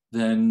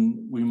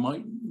 then we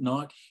might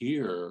not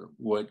hear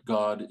what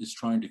God is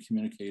trying to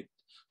communicate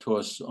to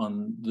us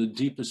on the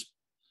deepest,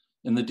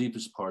 in the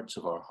deepest parts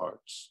of our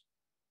hearts.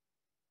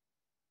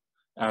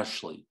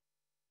 Ashley.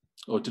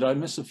 Oh, did I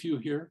miss a few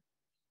here?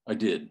 I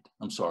did.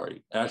 I'm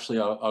sorry. Ashley,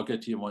 I'll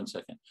get to you in 1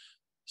 second.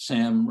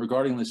 Sam,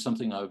 regarding this,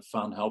 something I've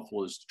found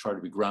helpful is to try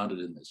to be grounded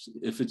in this.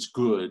 If it's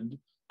good,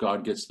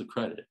 God gets the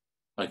credit.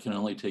 I can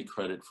only take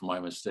credit for my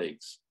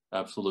mistakes.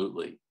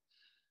 Absolutely.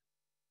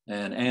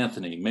 And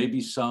Anthony,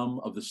 maybe some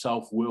of the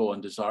self-will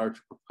and desire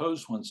to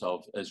propose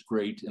oneself as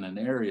great in an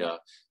area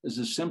is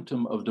a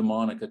symptom of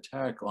demonic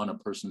attack on a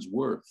person's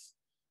worth.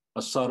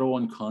 A subtle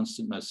and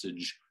constant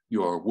message,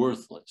 you are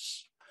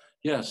worthless.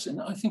 Yes,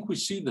 and I think we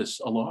see this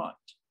a lot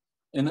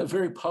in a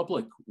very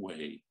public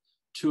way,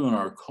 too, in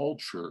our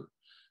culture.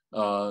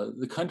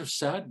 The kind of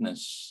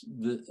sadness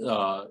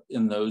that,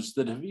 in those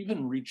that have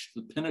even reached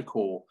the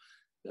pinnacle,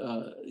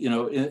 you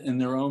know, in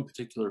their own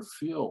particular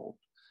field,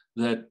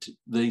 that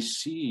they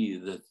see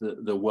that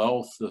the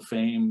wealth, the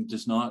fame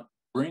does not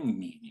bring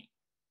meaning.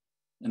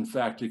 In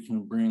fact, it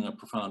can bring a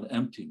profound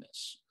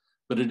emptiness.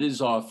 But it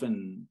is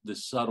often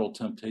this subtle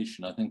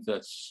temptation. I think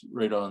that's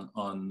right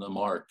on the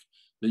mark,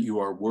 that you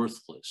are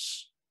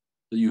worthless,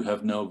 that you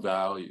have no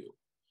value.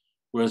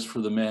 Whereas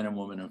for the man and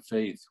woman of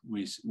faith,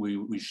 we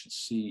should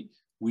see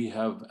we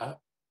have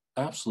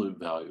absolute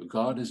value.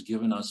 God has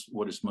given us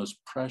what is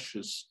most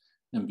precious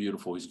and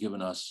beautiful. He's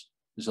given us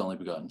his only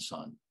begotten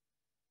son.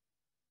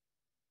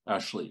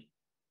 Ashley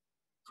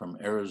from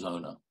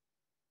Arizona.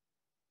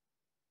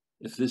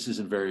 If this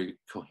isn't very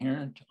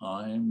coherent,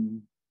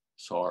 I'm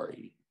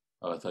sorry.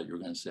 Oh, I thought you were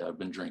going to say I've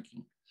been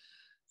drinking.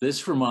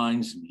 This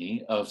reminds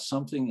me of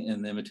something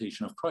in The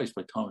Imitation of Christ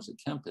by Thomas à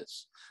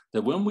Kempis,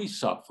 that when we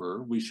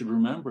suffer, we should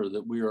remember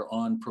that we are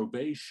on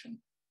probation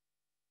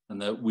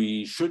and that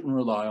we shouldn't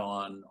rely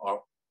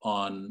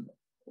on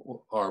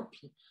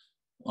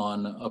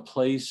a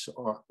place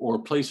or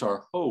place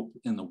our hope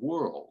in the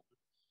world,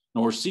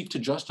 nor seek to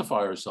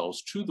justify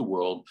ourselves to the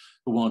world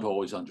who won't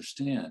always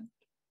understand.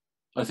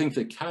 I think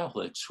that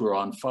Catholics who are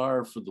on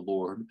fire for the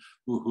Lord,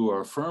 who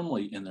are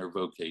firmly in their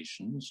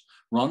vocations,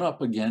 run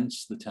up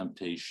against the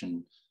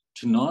temptation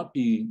to not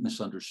be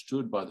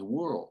misunderstood by the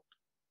world,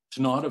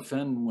 to not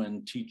offend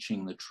when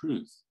teaching the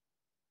truth.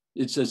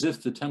 It's as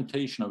if the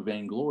temptation of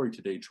vainglory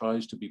today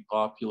tries to be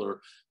popular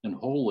and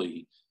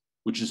holy,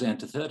 which is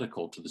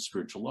antithetical to the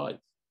spiritual life.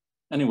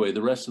 Anyway,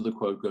 the rest of the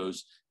quote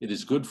goes, "It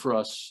is good for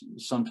us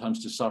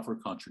sometimes to suffer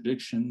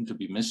contradiction, to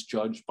be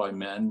misjudged by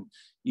men,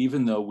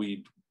 even though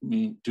we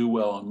do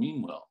well and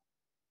mean well.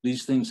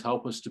 These things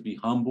help us to be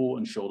humble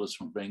and shield us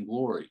from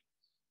vainglory.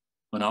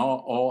 When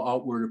all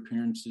outward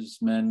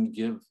appearances men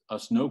give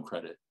us no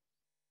credit,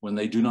 when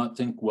they do not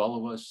think well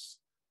of us,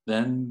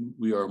 then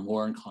we are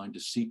more inclined to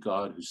seek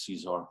God who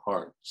sees our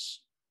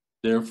hearts.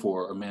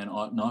 Therefore, a man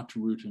ought not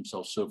to root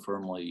himself so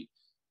firmly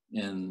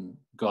in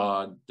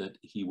God that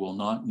he will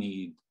not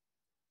need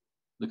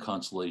the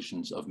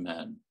consolations of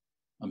men.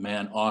 A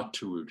man ought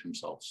to root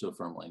himself so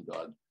firmly in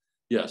God."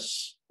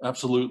 Yes,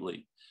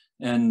 absolutely.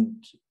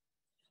 And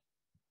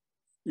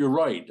you're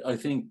right. I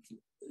think,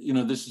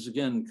 this is,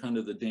 again, kind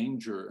of the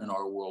danger in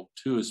our world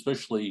too,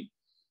 especially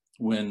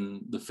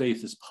when the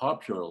faith is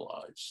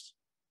popularized.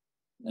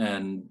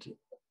 And,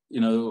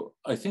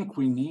 I think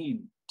we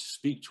need to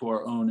speak to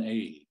our own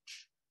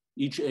age.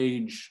 Each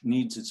age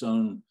needs its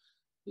own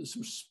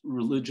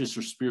religious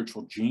or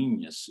spiritual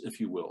genius,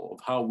 if you will, of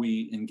how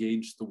we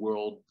engage the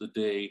world, the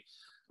day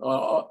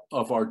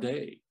of our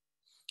day.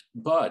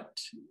 But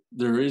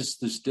there is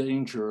this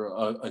danger,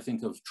 I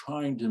think, of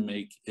trying to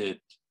make it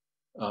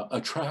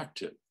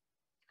attractive.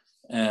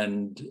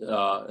 And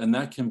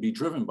that can be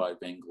driven by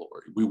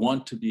vainglory. We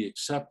want to be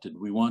accepted.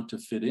 We want to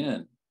fit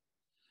in.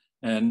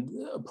 And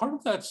part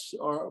of that's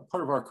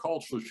part of our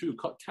culture too.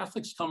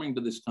 Catholics coming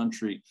to this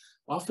country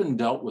often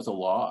dealt with a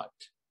lot.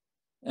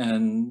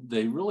 And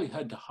they really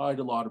had to hide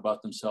a lot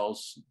about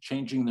themselves,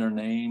 changing their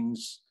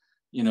names,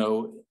 in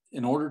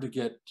order to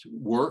get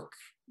work,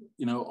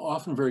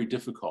 often very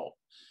difficult.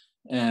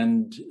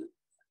 And,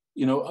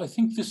 I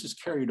think this is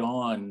carried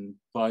on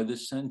by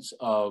this sense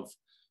of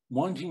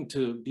wanting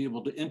to be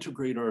able to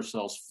integrate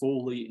ourselves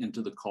fully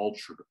into the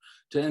culture,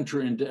 to enter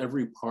into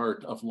every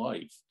part of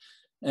life.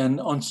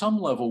 And on some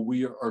level,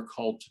 we are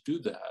called to do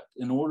that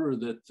in order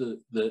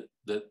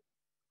that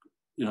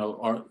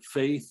our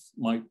faith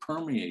might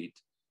permeate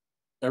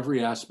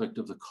every aspect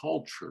of the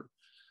culture.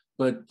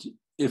 But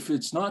if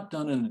it's not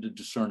done in a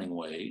discerning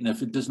way, and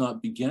if it does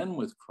not begin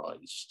with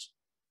Christ,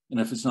 and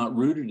if it's not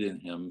rooted in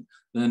him,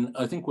 then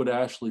I think what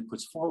Ashley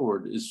puts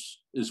forward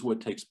is what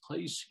takes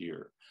place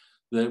here,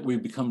 that we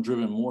become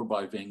driven more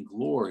by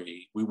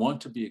vainglory. We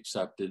want to be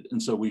accepted,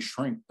 and so we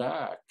shrink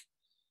back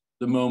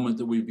the moment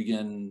that we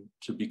begin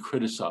to be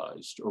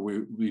criticized or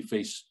we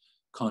face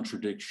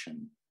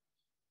contradiction.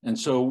 And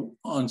so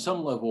on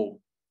some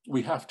level,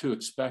 we have to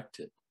expect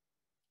it.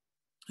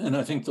 And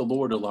I think the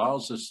Lord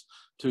allows us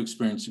to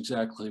experience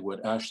exactly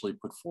what Ashley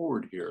put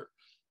forward here.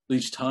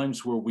 These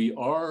times where we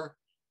are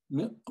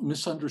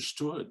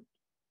misunderstood,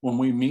 when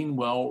we mean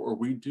well or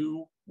we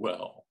do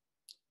well,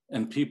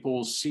 and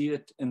people see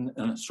it in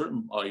a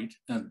certain light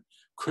and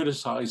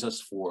criticize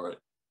us for it.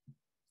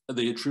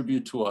 They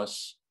attribute to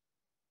us,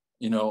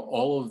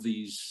 all of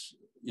these,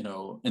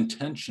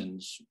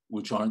 intentions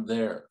which aren't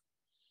there.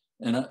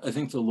 And I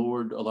think the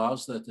Lord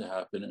allows that to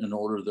happen in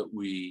order that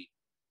we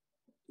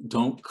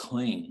don't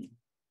cling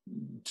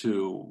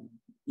to,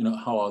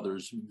 how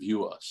others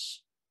view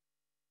us.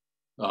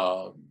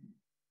 I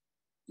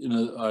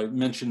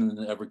mentioned in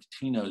the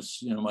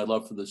Evergetinos, my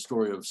love for the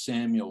story of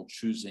Samuel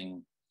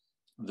choosing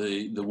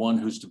the one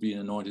who's to be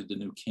anointed the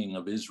new king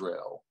of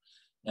Israel,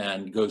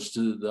 and goes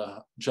to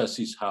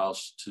Jesse's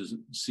house to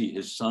see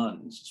his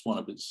sons. It's one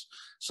of his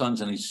sons,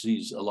 and he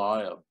sees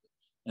Eliab,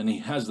 and he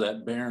has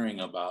that bearing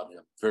about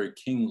him, very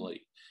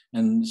kingly.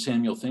 And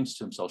Samuel thinks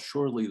to himself,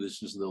 surely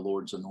this is the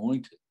Lord's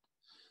anointed.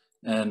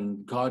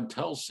 And God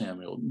tells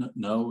Samuel,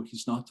 no,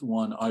 he's not the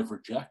one. I've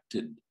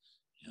rejected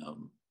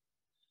him.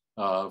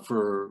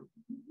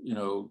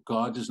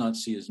 God does not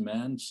see as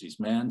man sees.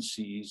 Man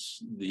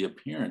sees the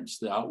appearance,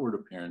 the outward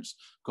appearance.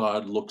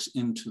 God looks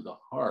into the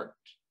heart.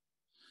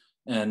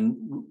 And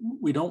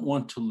we don't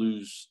want to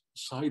lose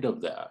sight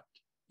of that,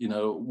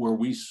 where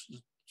we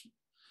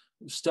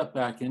step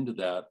back into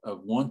that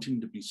of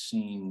wanting to be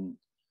seen,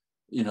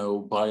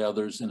 by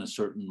others in a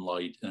certain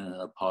light and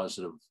in a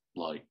positive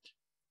light.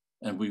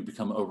 And we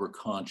become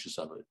overconscious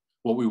of it.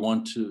 What we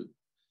want to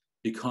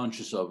be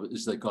conscious of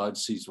is that God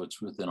sees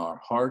what's within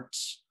our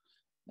hearts,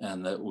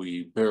 and that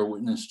we bear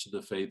witness to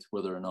the faith,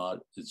 whether or not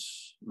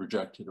it's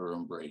rejected or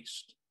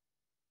embraced.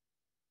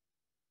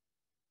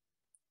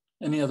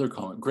 Any other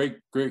comment?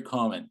 Great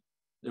comment.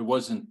 It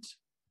wasn't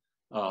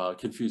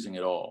confusing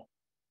at all.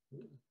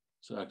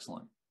 So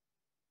excellent.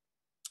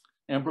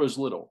 Ambrose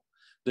Little.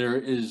 There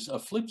is a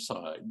flip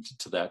side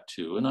to that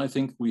too, and I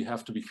think we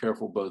have to be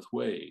careful both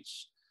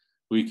ways.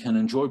 We can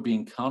enjoy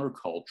being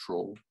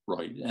countercultural,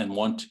 right, and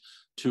want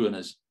to, in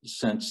a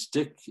sense,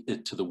 stick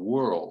it to the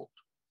world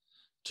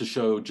to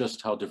show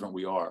just how different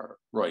we are,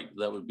 right?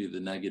 That would be the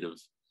negative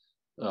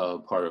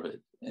part of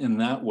it. In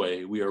that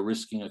way, we are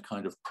risking a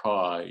kind of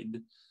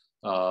pride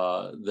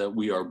that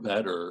we are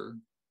better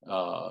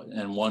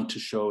and want to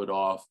show it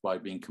off by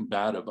being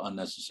combative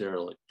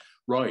unnecessarily,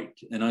 right?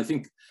 And I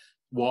think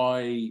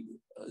why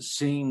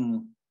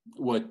seeing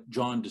what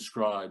John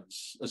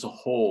describes as a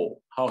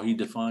whole, how he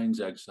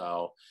defines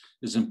exile,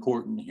 is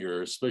important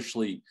here,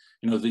 especially,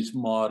 these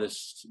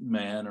modest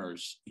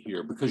manners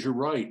here, because you're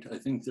right. I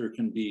think there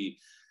can be,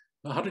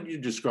 how did you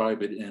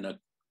describe it in a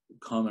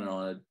comment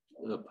on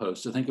a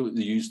post? I think you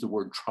used the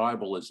word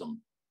tribalism.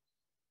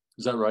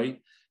 Is that right?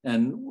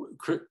 And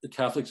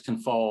Catholics can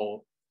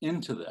fall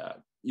into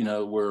that,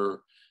 where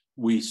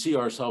we see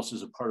ourselves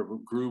as a part of a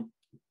group,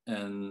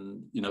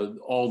 and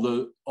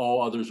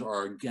all others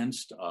are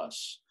against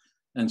us,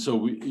 and so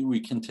we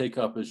can take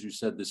up, as you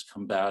said, this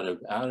combative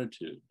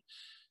attitude.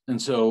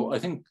 And so I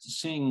think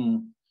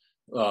seeing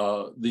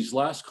these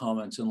last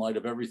comments in light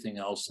of everything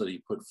else that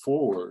he put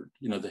forward,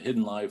 the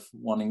hidden life,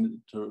 wanting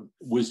to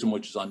wisdom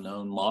which is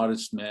unknown,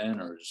 modest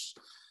manners,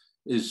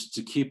 is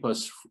to keep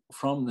us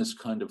from this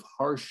kind of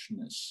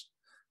harshness,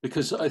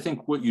 because I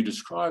think what you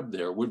described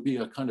there would be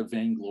a kind of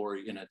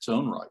vainglory in its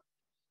own right.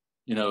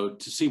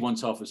 To see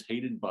oneself as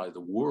hated by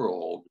the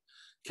world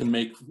can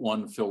make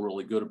one feel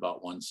really good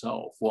about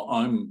oneself. Well,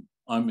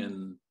 I'm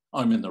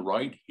in the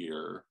right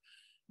here,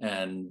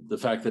 and the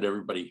fact that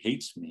everybody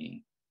hates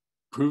me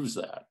proves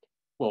that.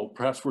 Well,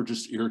 perhaps we're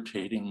just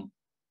irritating,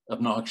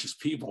 obnoxious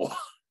people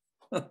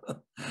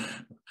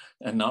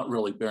and not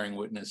really bearing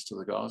witness to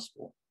the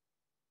gospel.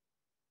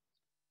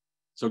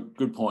 So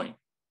good point.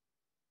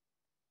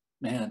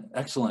 Man,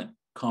 excellent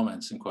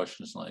comments and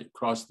questions tonight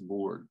across the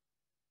board.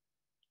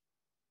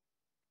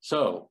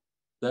 So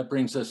that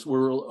brings us,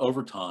 we're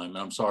over time, and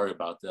I'm sorry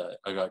about that.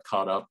 I got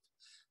caught up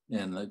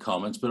in the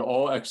comments, but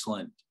all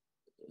excellent,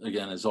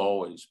 again, as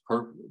always,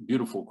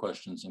 beautiful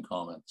questions and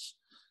comments.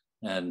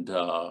 And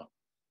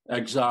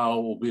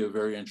Exile will be a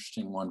very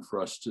interesting one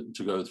for us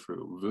to go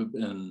through. We've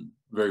been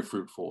very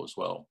fruitful as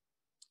well.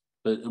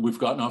 But we've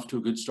gotten off to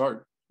a good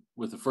start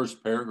with the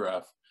first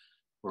paragraph.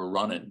 We're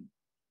running.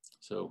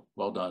 So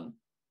well done.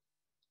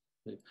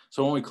 Okay.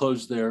 So when we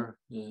close there,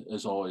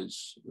 as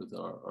always, with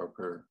our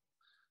prayer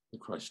that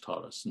Christ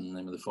taught us, in the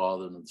name of the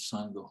Father, and of the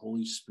Son, and of the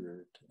Holy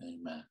Spirit,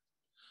 amen.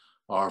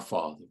 Our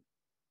Father,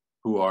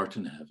 who art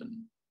in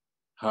heaven,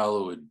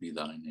 hallowed be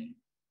thy name.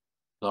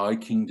 Thy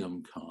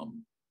kingdom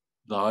come,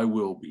 thy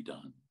will be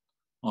done,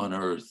 on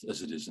earth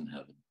as it is in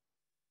heaven.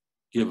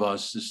 Give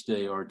us this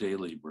day our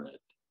daily bread,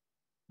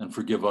 and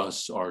forgive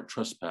us our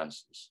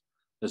trespasses,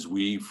 as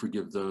we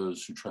forgive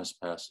those who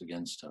trespass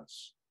against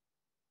us.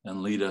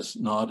 And lead us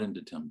not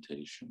into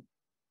temptation,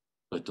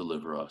 but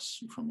deliver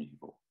us from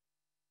evil.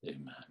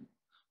 Amen.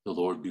 The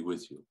Lord be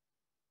with you.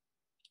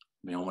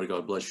 May Almighty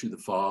God bless you, the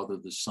Father,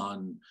 the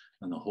Son,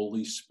 and the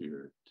Holy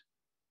Spirit.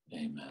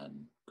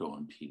 Amen. Go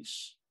in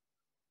peace.